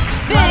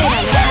我らの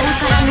鼻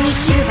からに生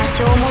きる場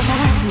所をもたら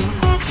すもの。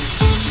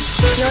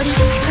より力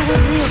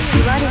強き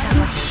我らが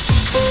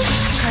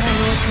力の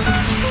劣る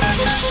存在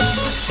を敷いた。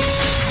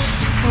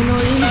その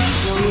命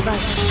を奪い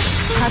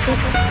糧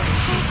とする。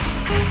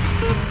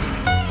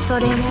そ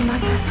れもま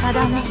た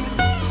定め。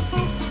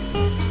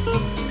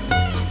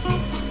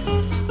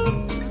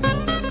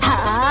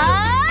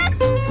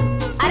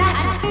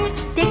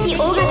敵大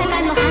型艦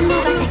の反応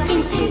が接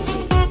近中。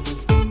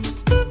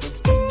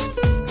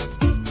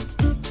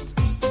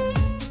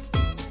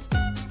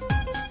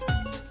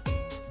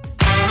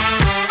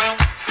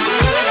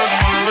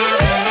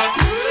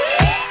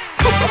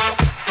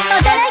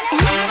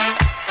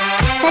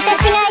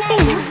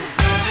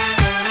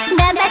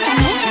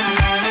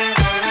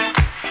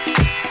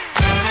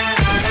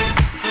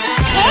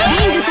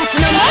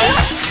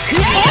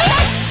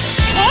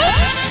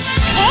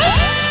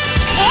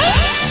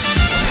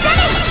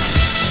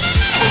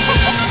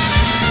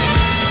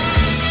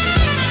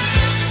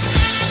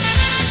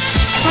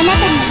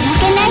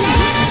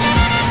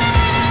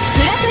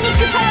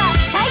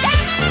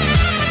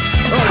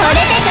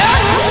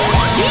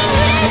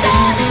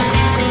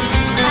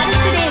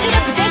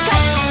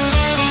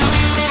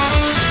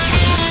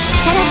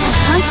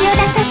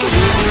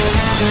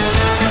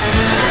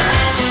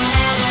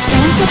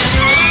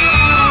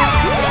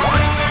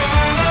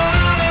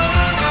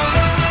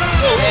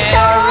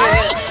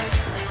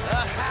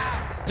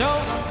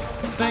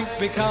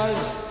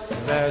because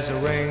there's a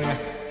ring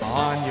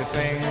on your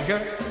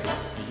finger.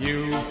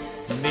 You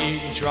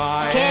need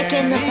try 経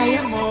験の差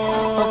よ、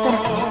おそら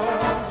くね。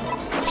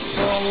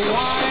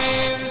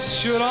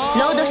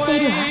ロードしてい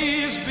るわ。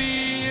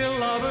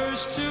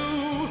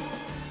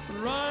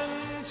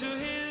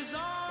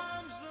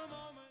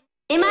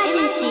エマージ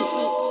ェンシー。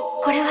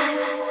これは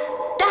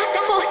ダーク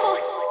フォース。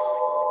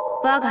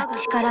我が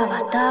力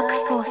はダーク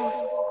フォース。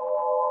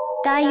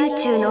大宇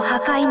宙の破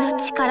壊の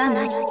力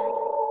なり。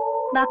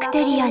バク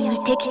テリアンに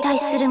敵対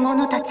する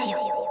者たちよ。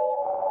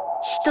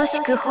等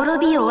しく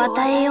滅びを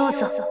与えよう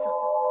ぞ。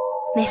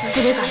滅す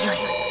るがよい。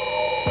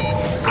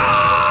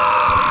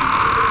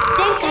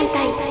全艦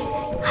隊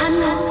反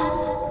応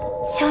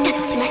消滅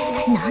しまし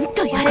た。なん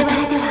ということ。我々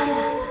では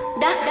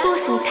ダークフォー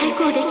スに対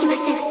抗できま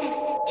せん。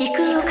時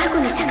空を過去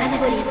に遡り、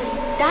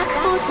ダーク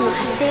フォースの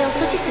発生を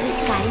阻止する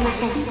しかありま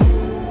せん。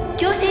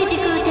強制時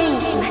空転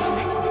移します。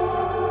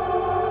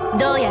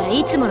どうやら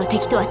いつもの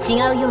敵とは違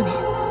うようね。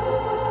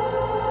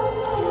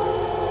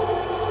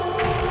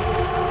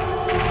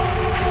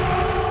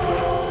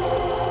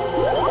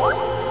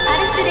パ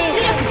ルスレーザー出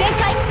力全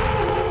開。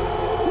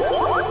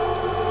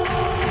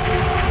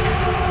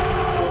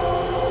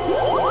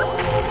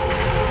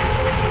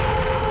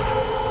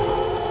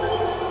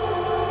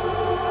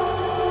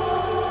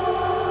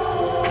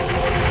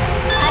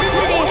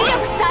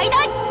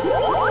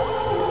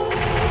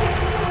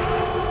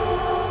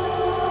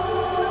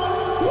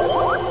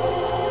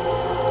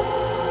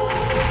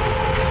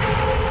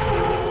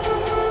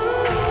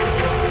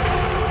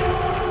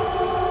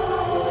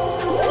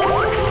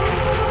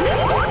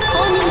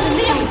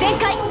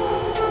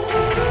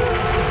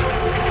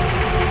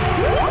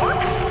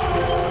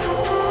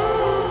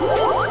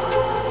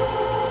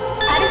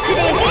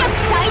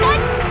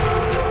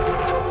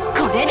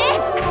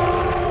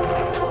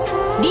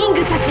リン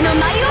グたちの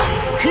舞を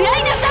食ら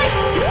いなさい。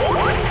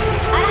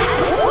アラー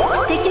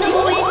ト、敵の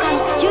防衛艦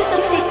急速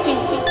接近。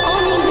ホ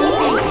ーミングミサ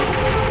イル。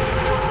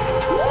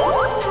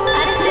パ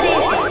ルスレー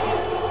ザー。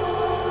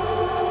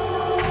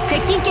接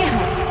近警報、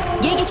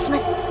迎撃しま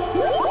す。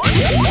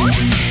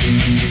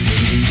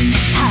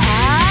は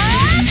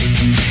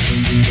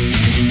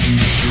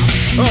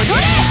あ、踊れ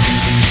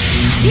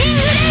リン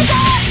グレーザー。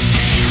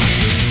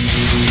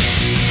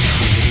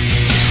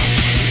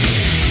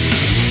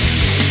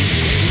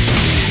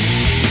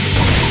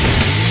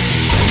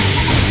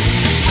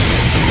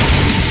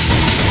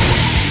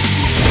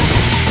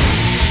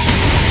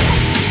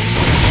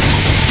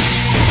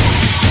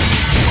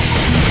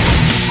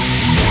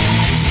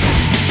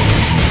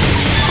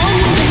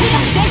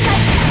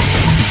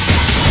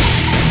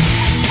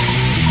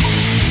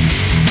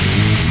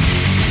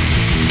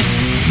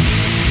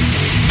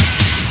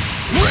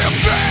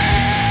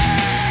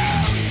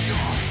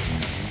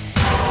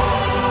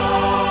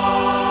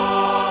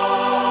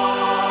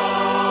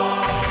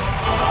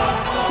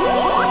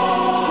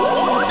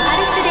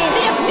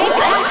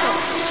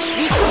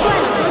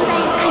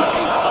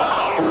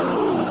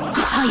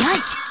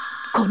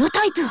この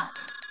タイプは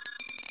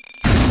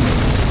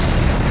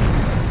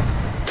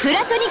プ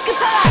ラトニック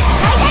パワー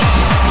最大。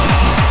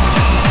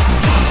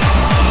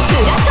プ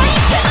ラトニッ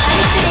クパワー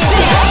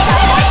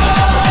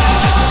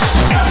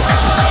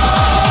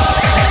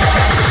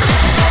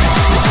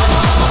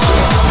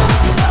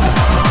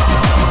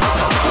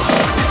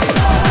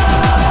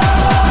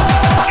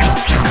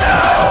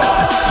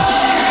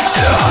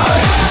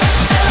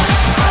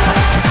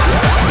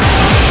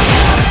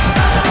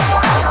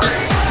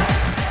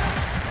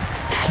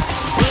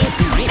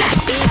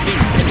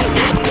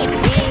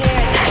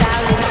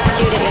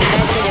Institute have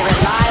invented a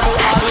reliable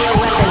audio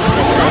weapon.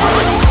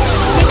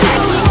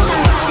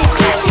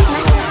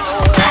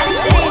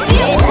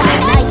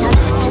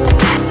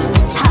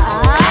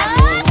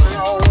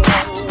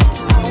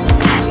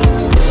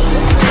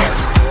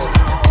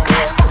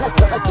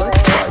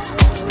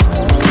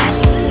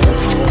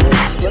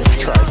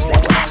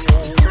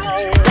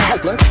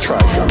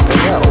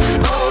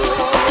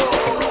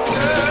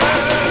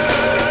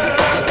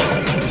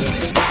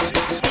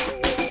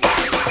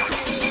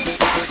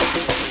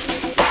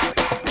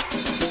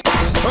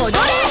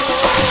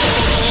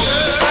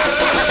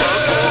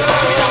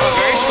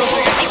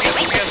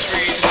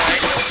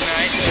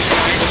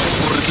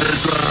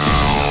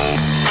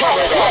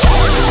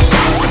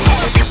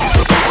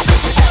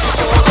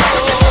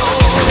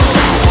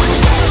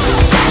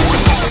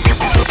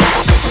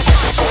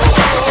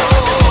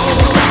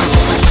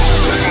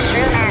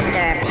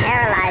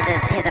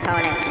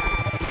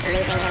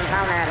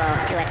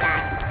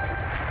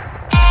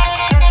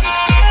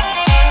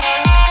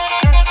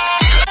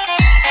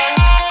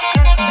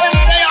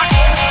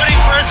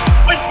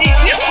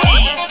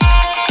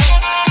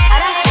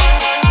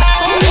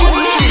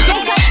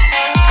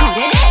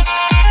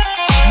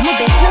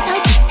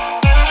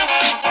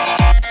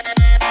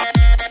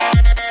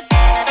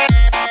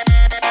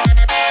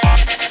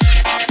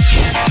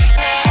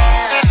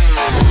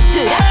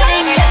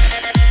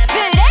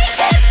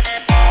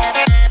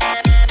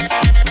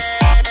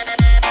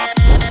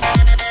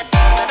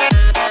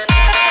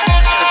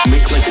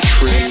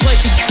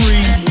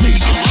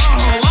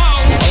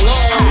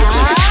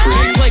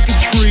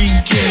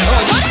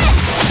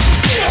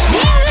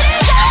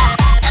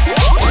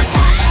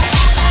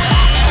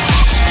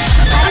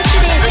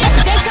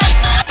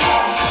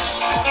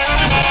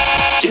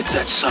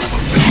 son of a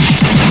bitch.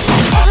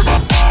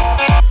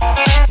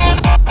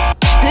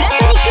 プラ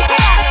トニックパワ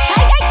ー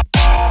最大。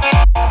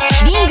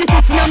リングた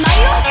ちの舞を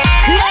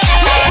食らいな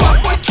さ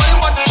い。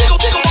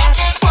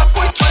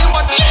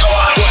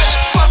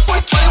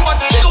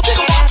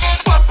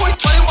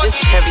 This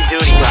is heavy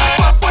duty, Doc.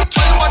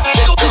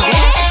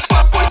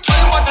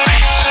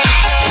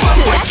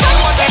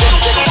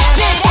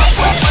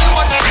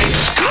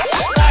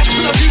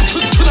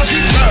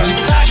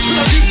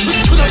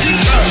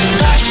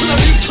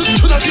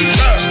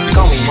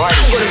 Call me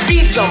Marty. You're gonna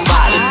beat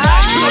somebody.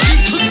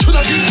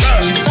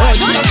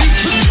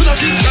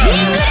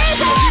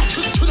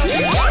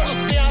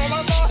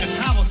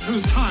 Travel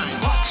through time.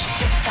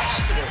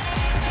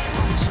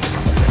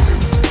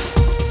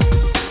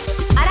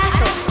 アラー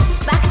ト、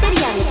バクテリ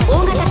アに大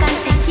型艦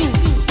接近。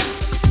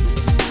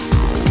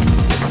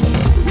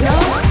ノ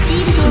ースシ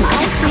ールドアタ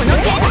ックの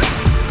手。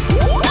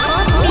コー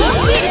スピーシ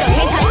ールド変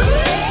化。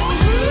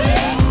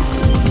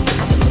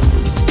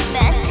ま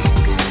さ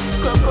か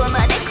ここま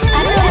で来る。ア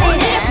ルトレ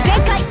出力全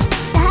開。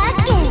だ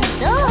け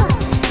ど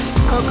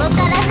ここか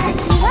ら先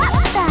は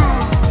だ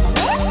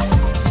ね。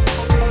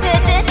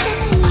私た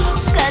ちに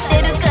勝て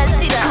るかし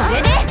ら。これ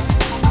で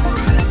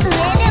上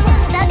でも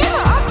下でも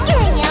OK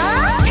よ。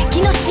敵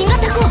の新型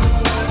号。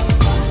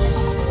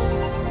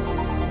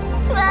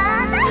わ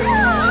だほ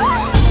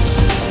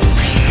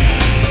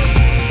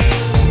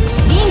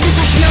リング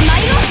たちの舞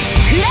を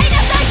食らいな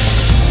さい。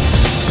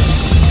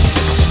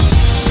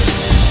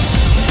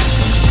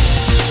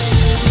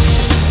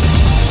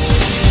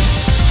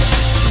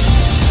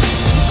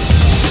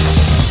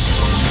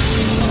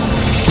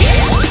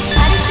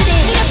パルスで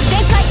出力全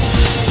開。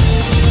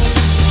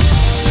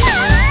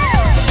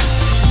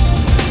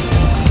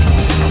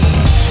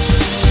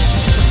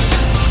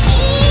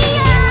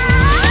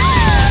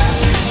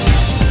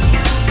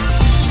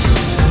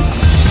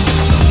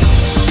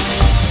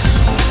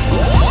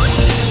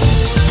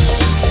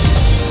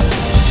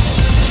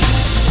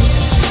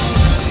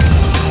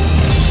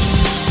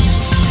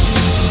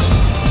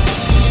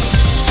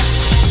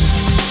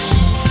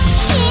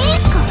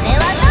これ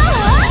はど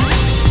う？い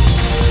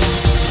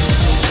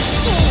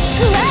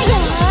くわよ。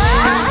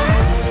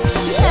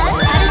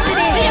パルスで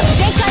出力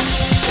全開。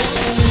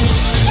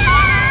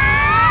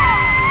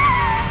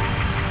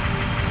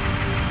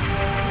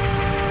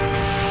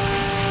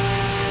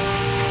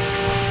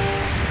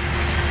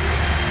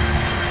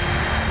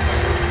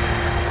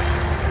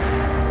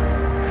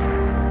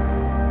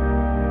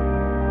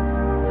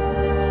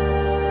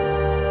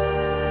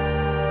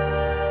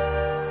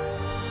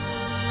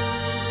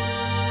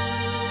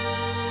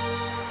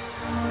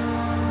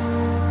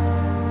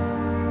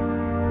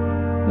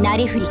な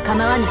りふり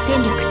構わぬ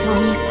戦力投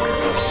入か。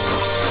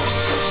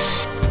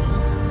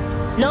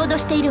ロード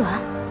しているわ。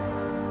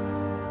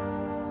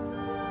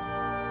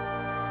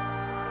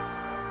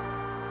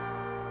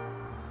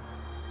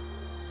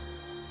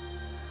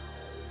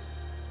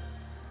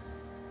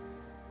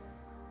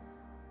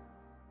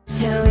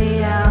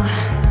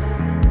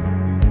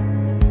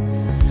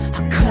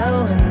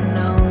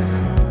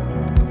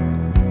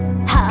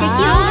敵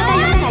大型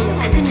要塞を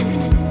確認。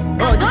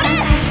踊れ！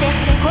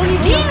攻撃リン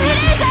グレ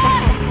ーザ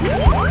ー！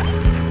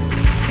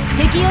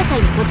敵要塞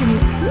に突入。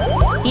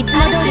いつも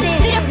通り出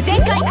力全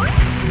開。パ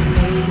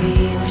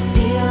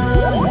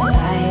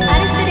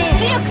ルスで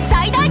出力最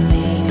大。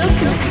ドッ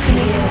クの先に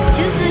中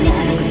枢に続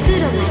く通路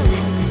がありま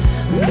す。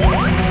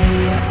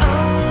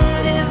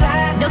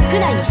ドック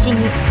内に侵入。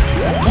ル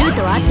ー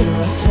トは合ってるね。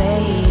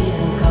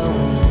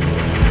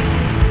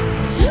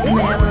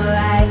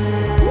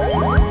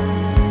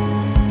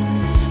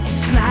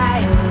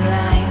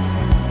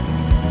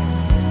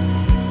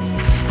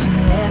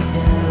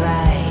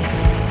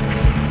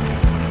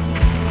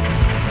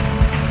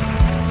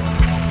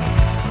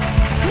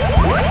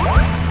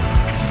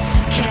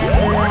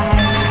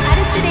パル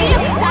スで出力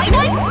最大。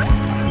こ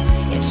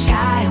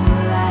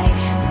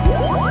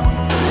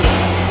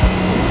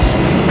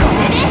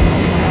れで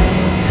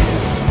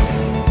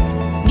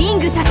リン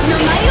グたちの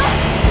舞を食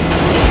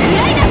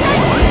らいなさ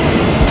い。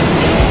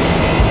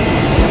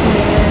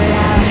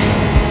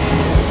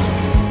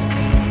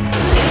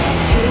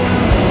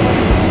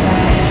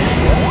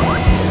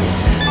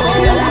オー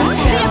ナー出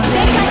力全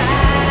開。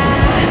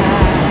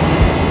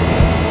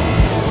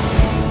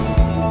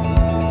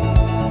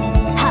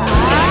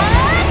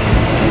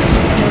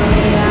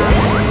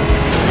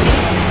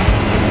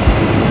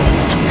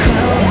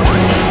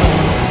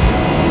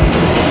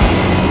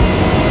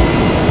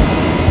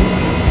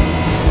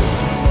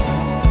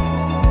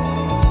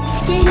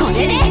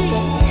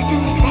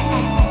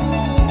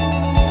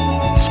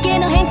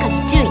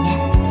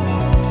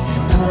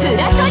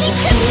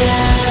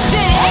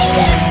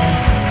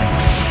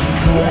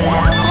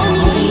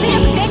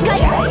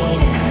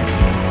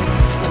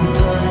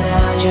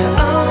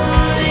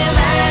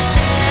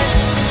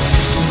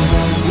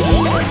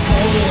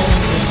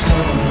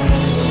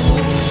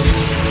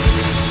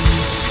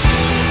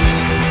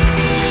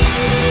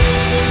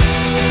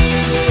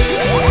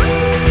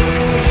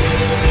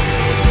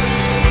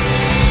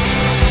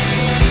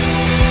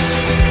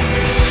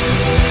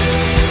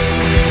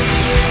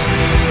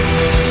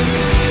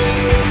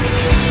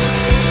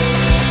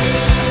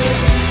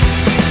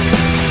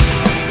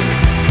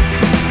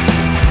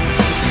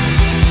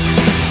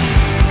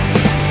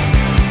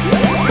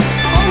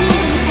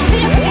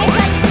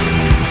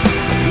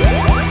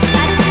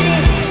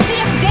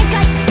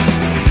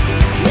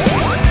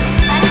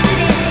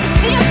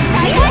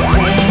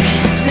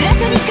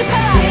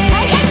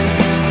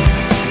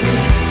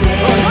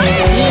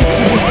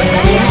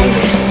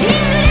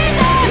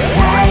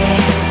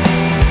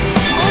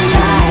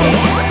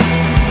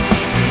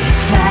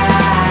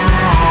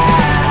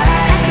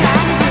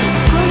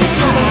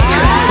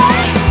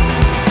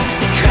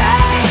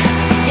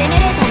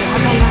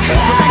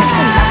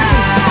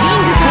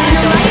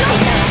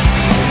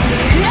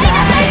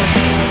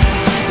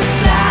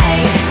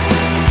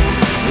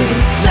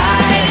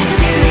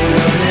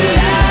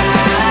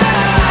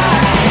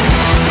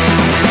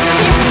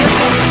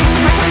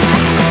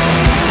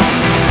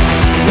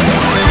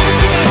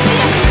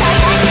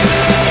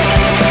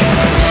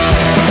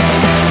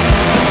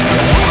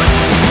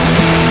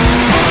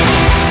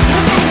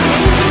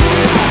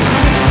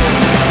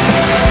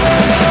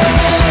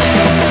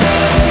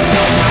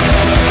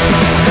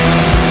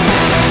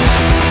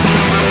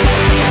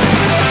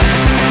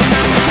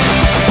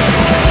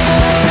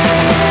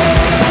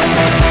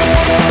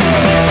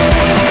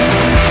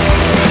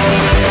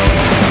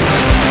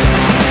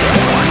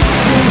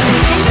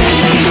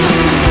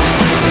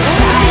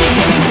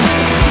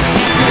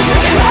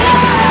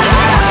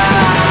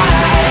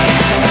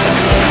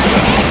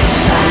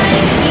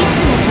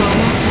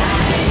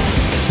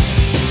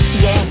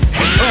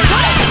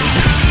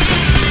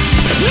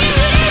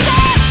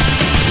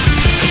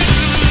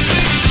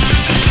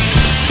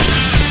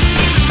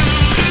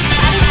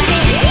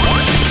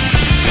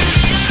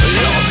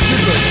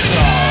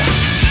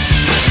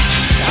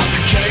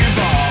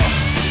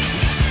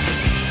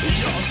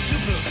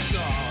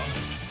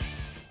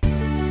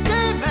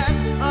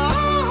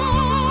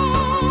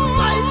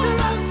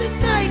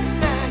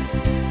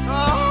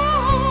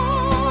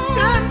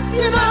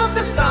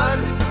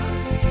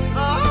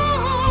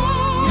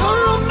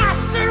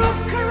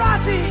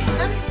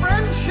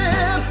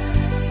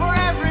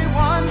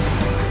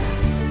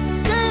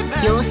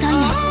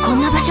こ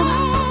んな場所が。バ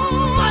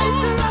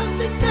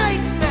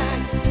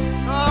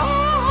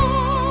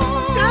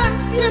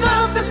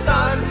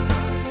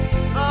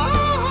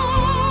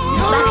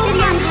クテ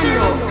リアン反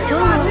応照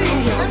合完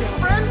了。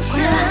こ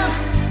れは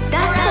ダ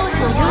ークフォー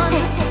スの要請。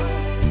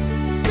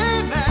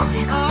これ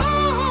が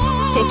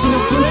敵の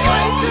本体。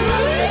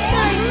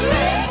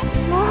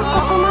もうこ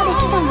こまで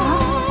来たの？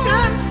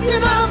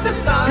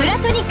プラ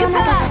トニックパ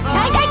ワー最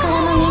大。力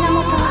の源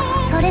は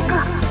それ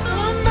か。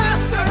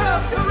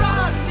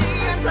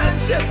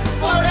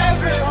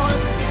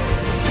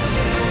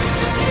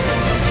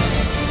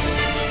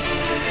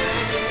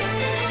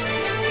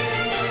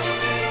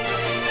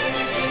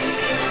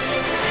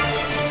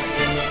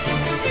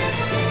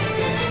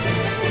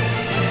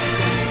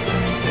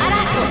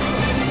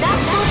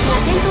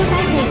戦闘態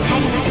勢に入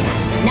りました。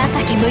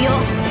情け無用。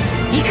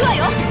行くわよ。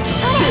プ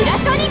ラ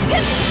トニック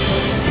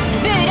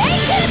ブレイク。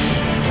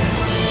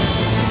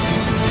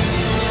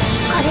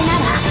これな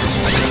ら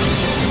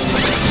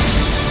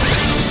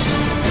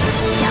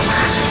邪魔。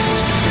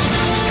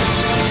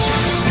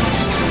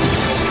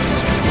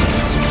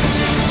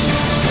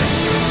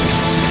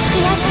悔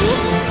しい。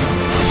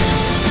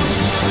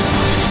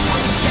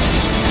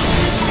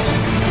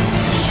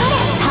それ。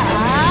は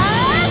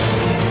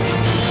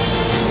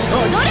あ。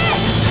踊れ。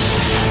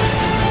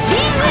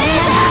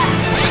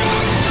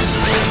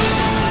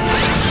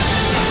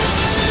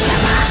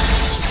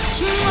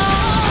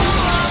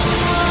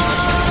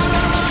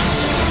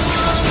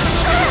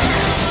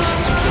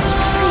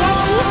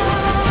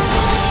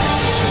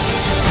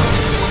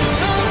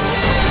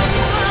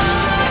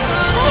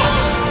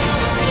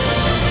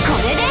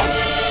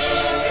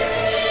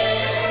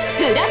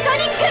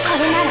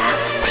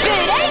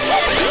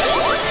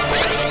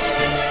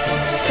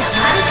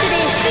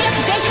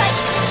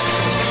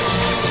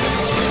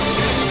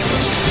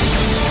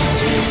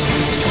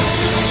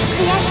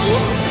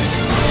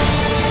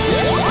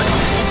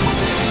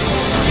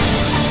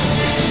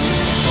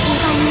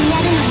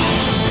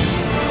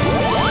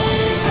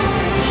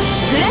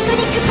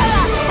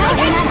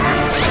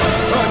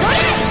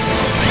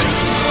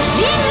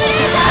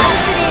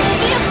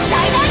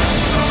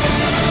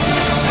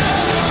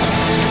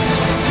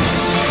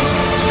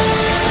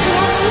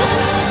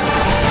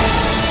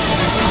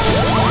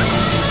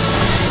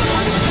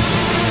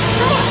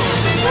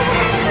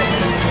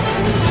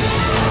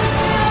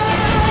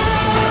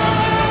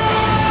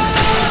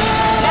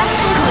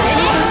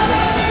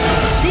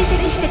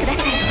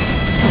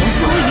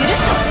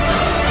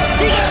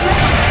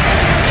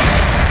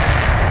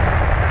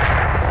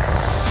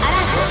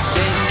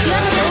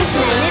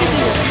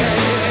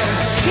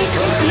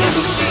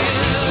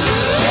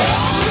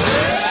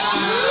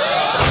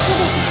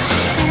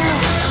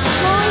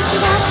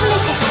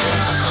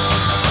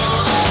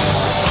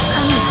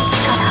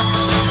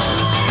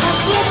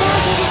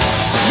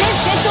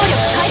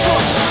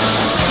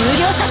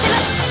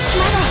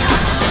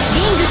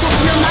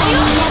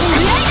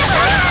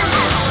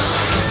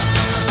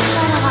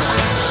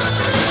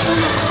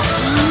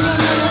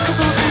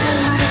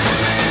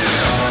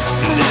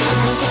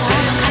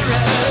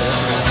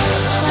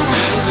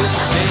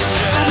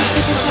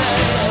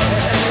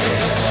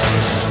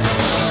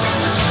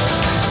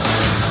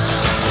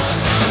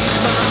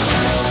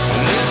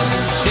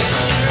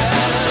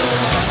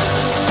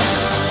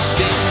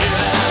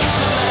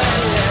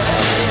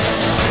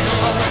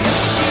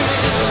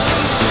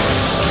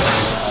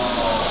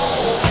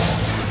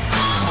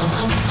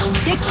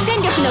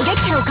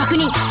確認。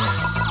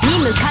任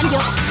務完了。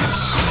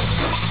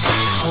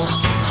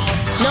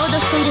ロード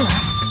しているわ。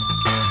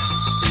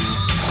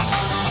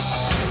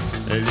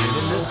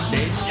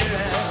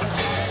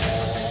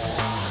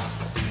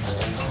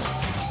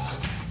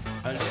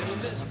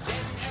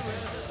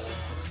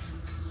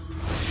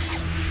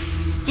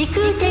時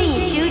空転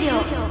移終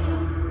了。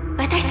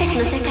私たち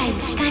の世界に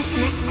帰還し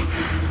ました。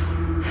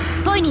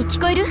ポイに聞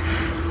こえる？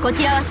こ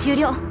ちらは終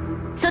了。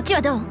そっち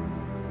はどう？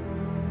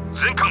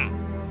全艦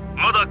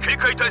まだ警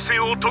戒態勢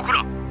を解く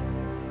な。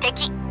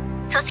敵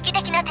組織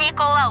的な抵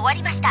抗は終わ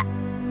りました。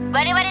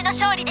我々の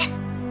勝利です。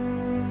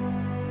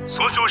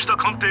損傷した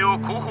艦艇を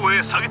後方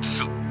へ下げつ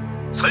つ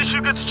最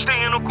終決地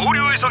点への合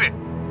流を急げ。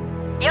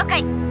了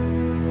解。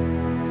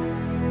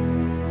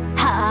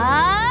は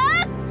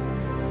あ、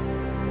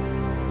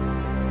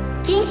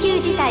緊急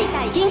事態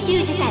緊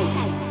急事態。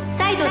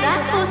再度ダ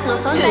ークフォースの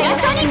存在を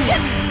確認。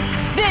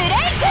ブレイ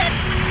ク。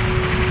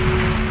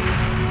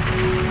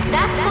ダ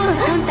ークフォース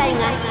本体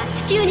が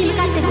地球に向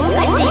かって降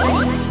下していま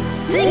す。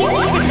追撃し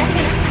てくださ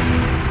い。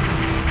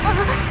あ、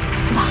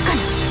バカな、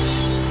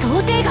想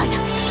定外だ。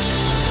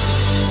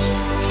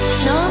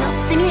ノー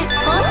速やか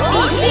コ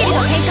ースフィールド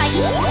展開。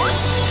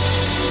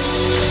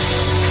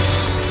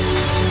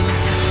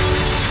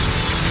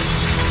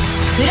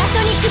プラト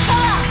ニックパワ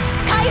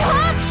ー解放。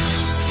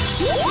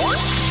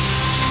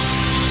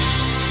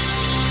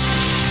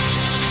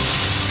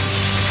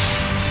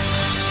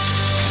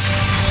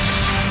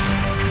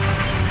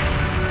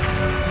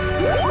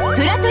プ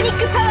ラトニッ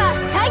クパワー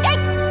最大。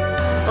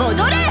踊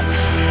れ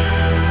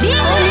リングレ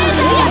ージ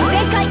ア全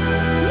開。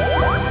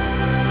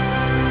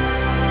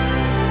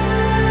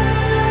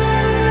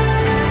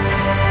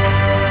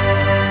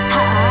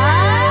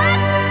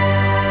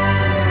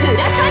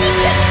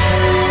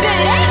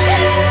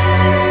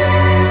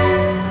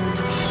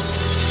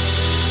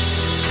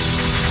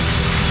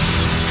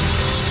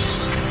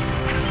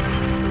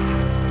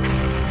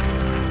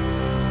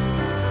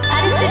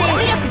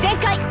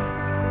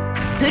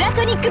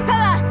ックパワ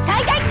ー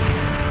最大。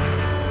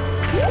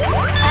パ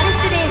ル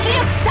スレース出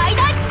力最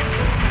大。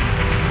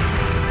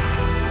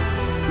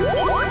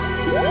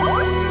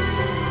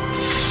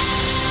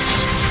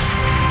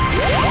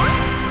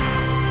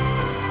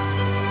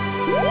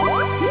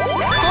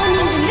本人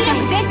出力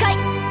全開。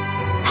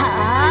は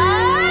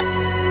あ、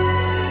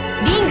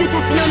リングた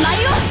ちの舞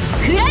を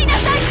食らいな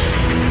さい。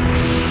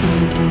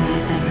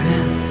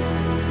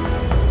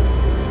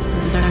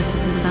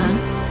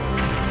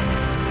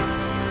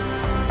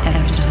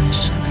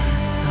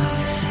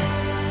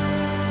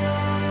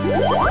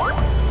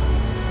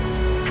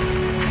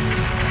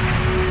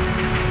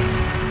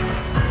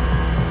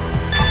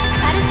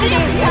出力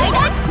最大。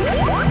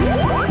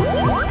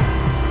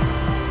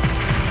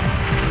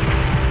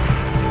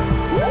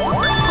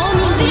本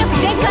人出力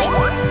全開。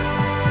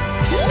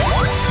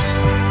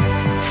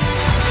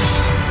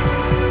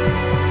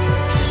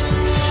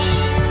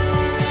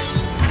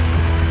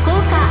効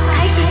果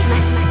開始しま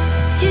す。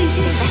注意し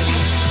てください。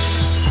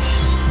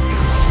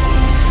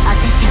焦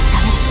ってはダ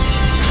メ。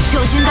照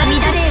準が乱れ。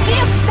出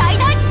力最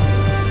大。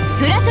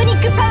プラトニッ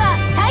クパワー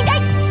最大。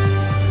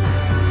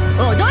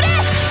踊れ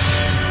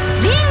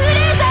リングレ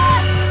ーザー。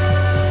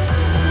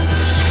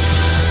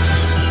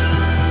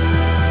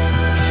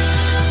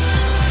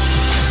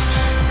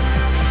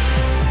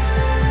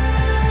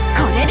こ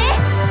れで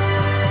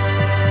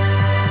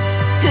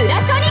プラ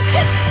トニック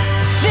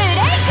ブレイ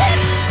ク。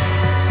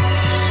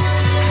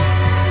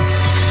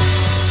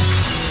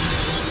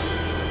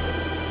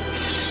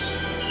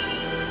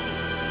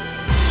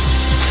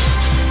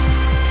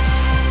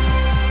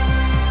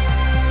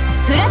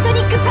プラトニ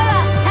ックパワ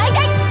ー最大。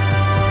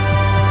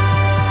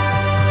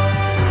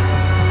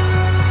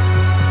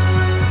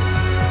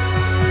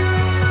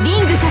リン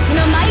グたちの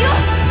舞を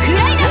食ら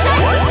いなさい。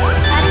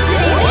パルスレ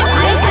ース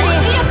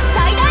出力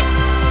最大。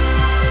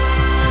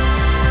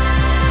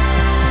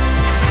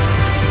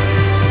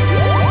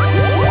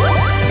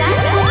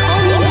本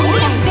人出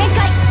力全開。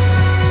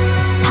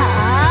は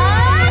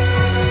あ、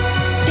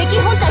敵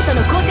本体との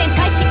交戦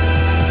開始。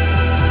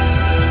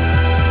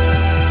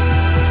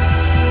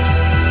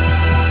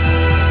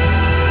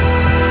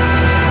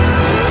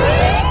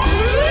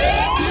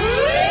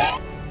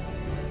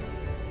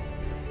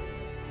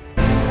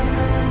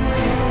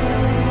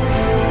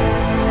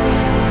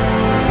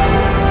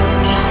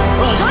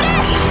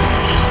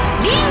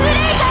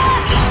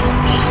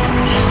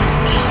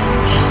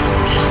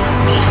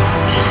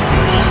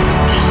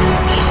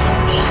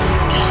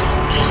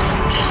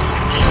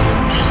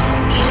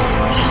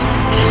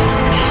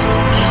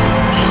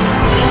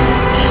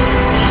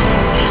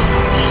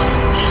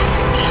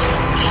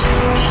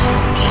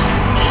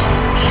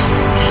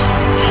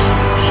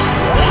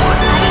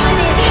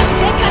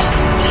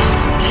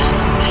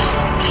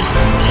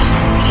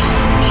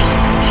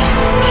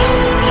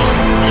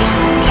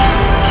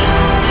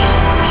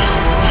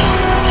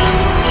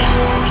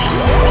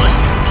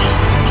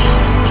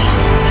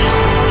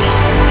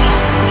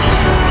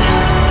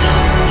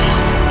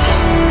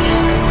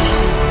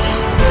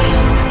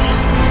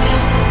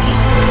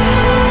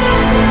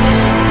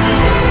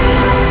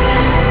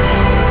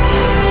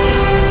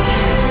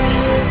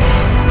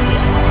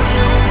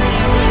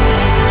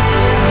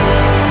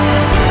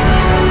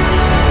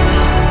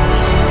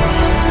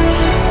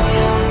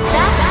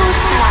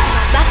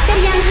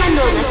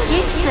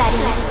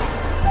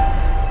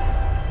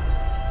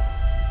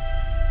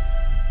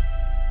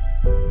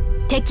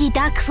敵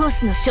ダークフォー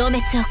スの消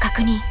滅を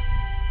確認。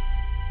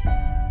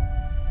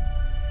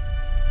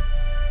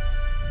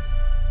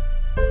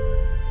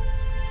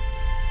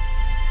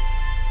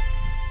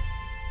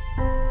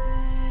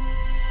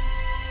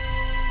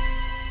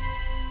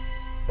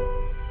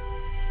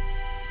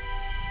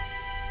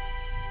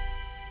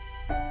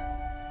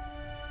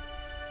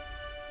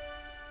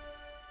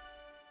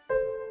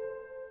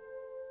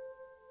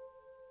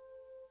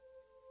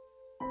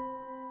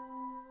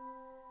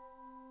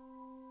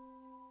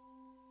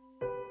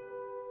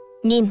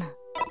任務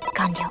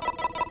完了。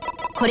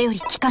これより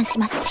帰還し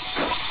ます。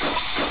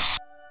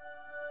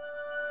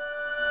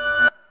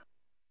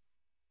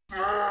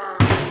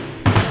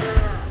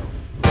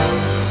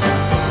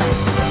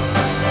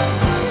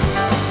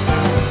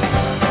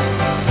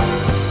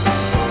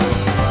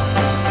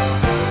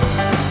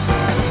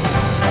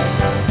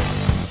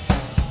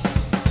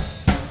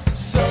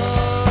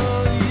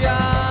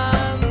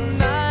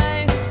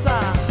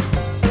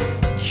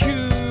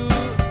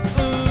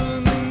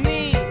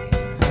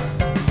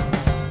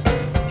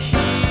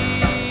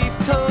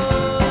一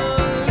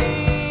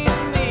人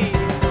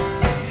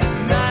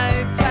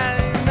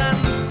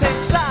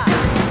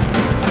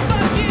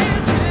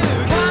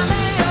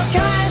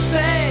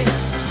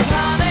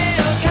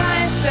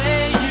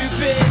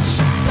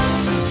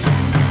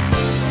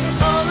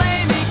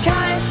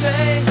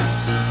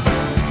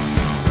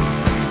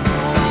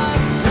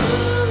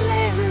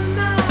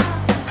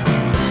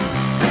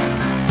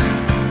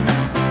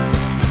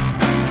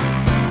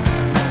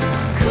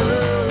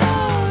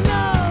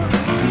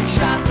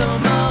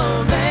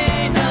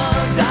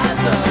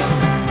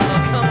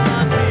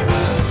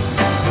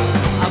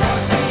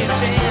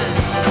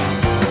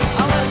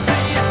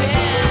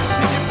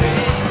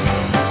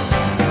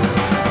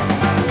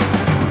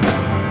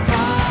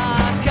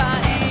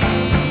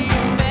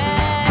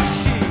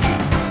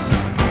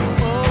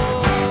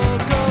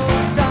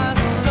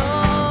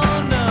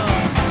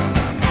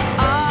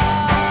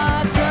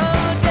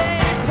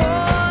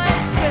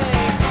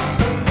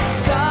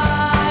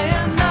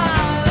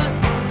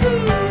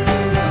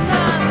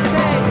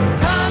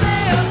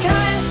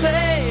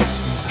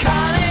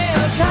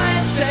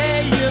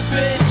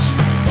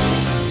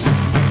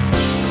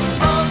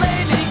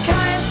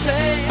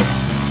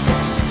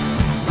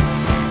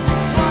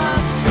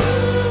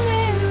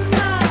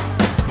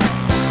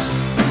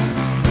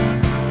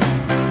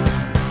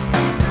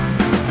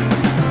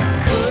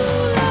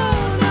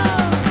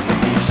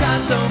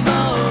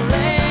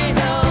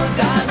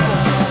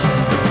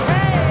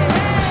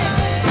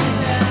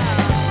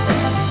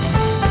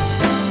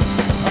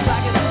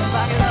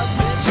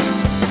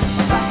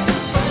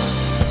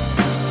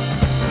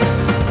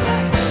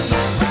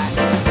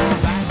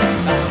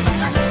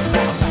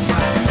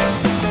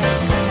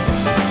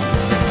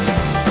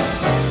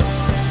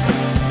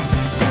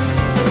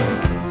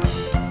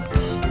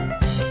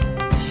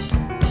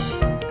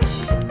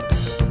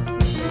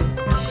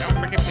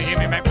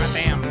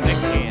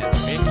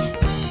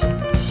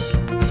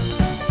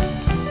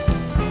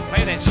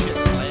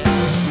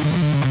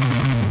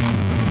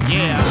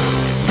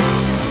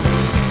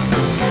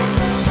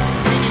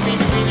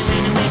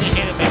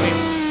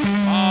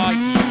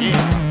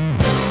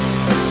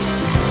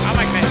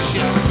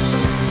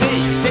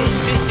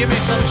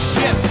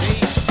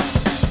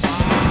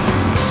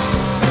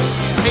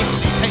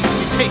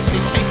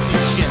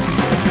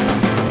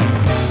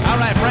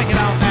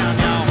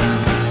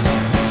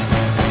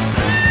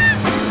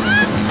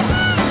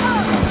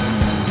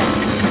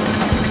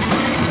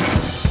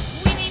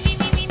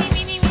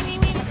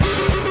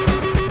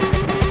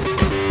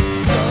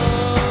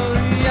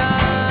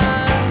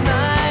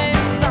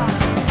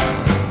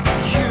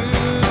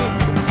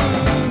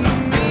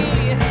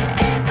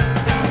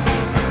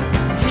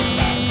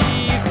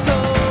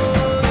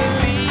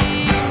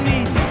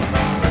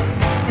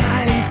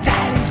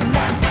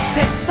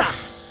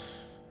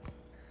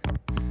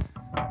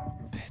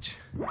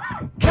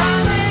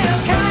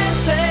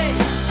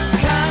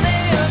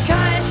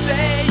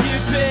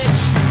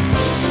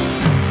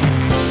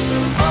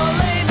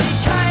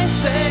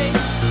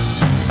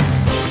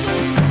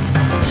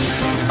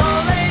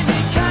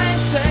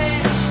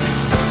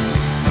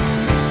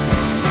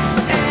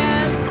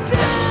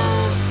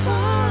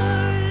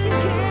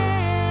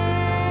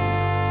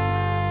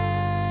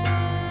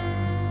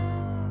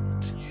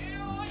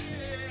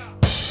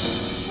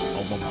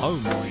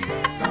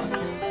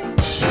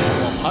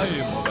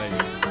I'm away.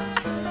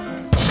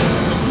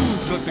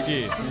 Who's got the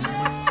game?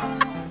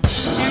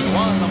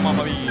 One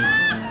mamma mia.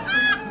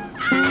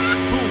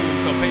 Tu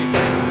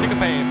capete, ci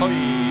capeto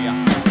io.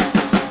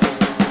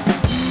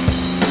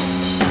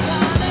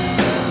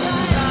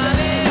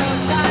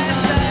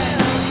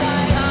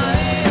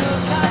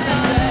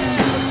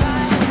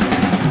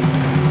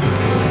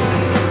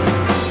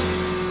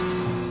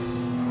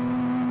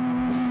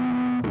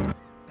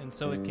 And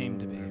so it came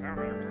to be.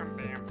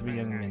 The three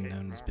young men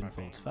known as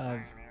Binfolds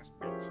 5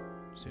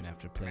 soon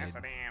after played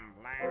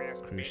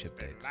cruise ship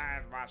dates.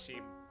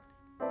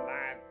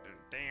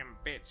 Damn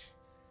bitch.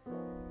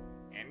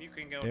 And you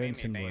can go Darren's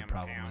to any hemorrhoid damn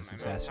problem town was and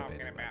exacerbated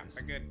talking by about this.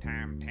 the good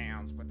time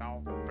towns with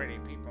all the pretty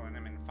people in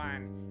them and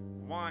find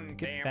one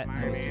The damn Fat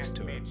lying 96 ass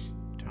tour bitch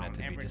turned out on to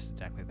be every, just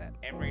exactly that.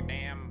 every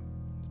damn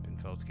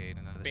Binfolds gained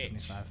another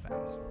bitch. 75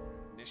 pounds.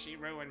 Did she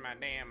ruin my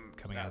damn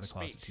Coming out of the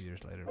closet speech 2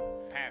 years later,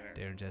 pattern?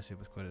 Darren Jesse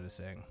was quoted as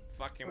saying,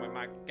 Fucking with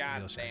my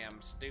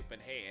goddamn stupid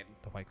head.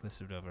 "The whitecliffs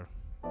of Dover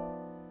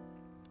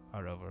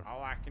are over,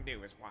 All I can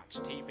do is watch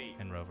TV.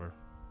 and Rover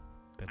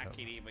been I over."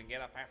 can't even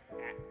get up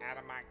out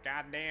of my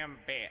goddamn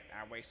bed.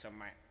 I weigh so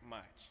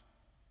much.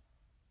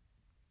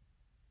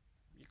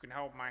 You can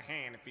hold my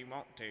hand if you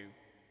want to.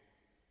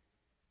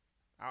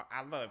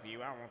 I love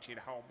you. I want you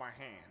to hold my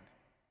hand.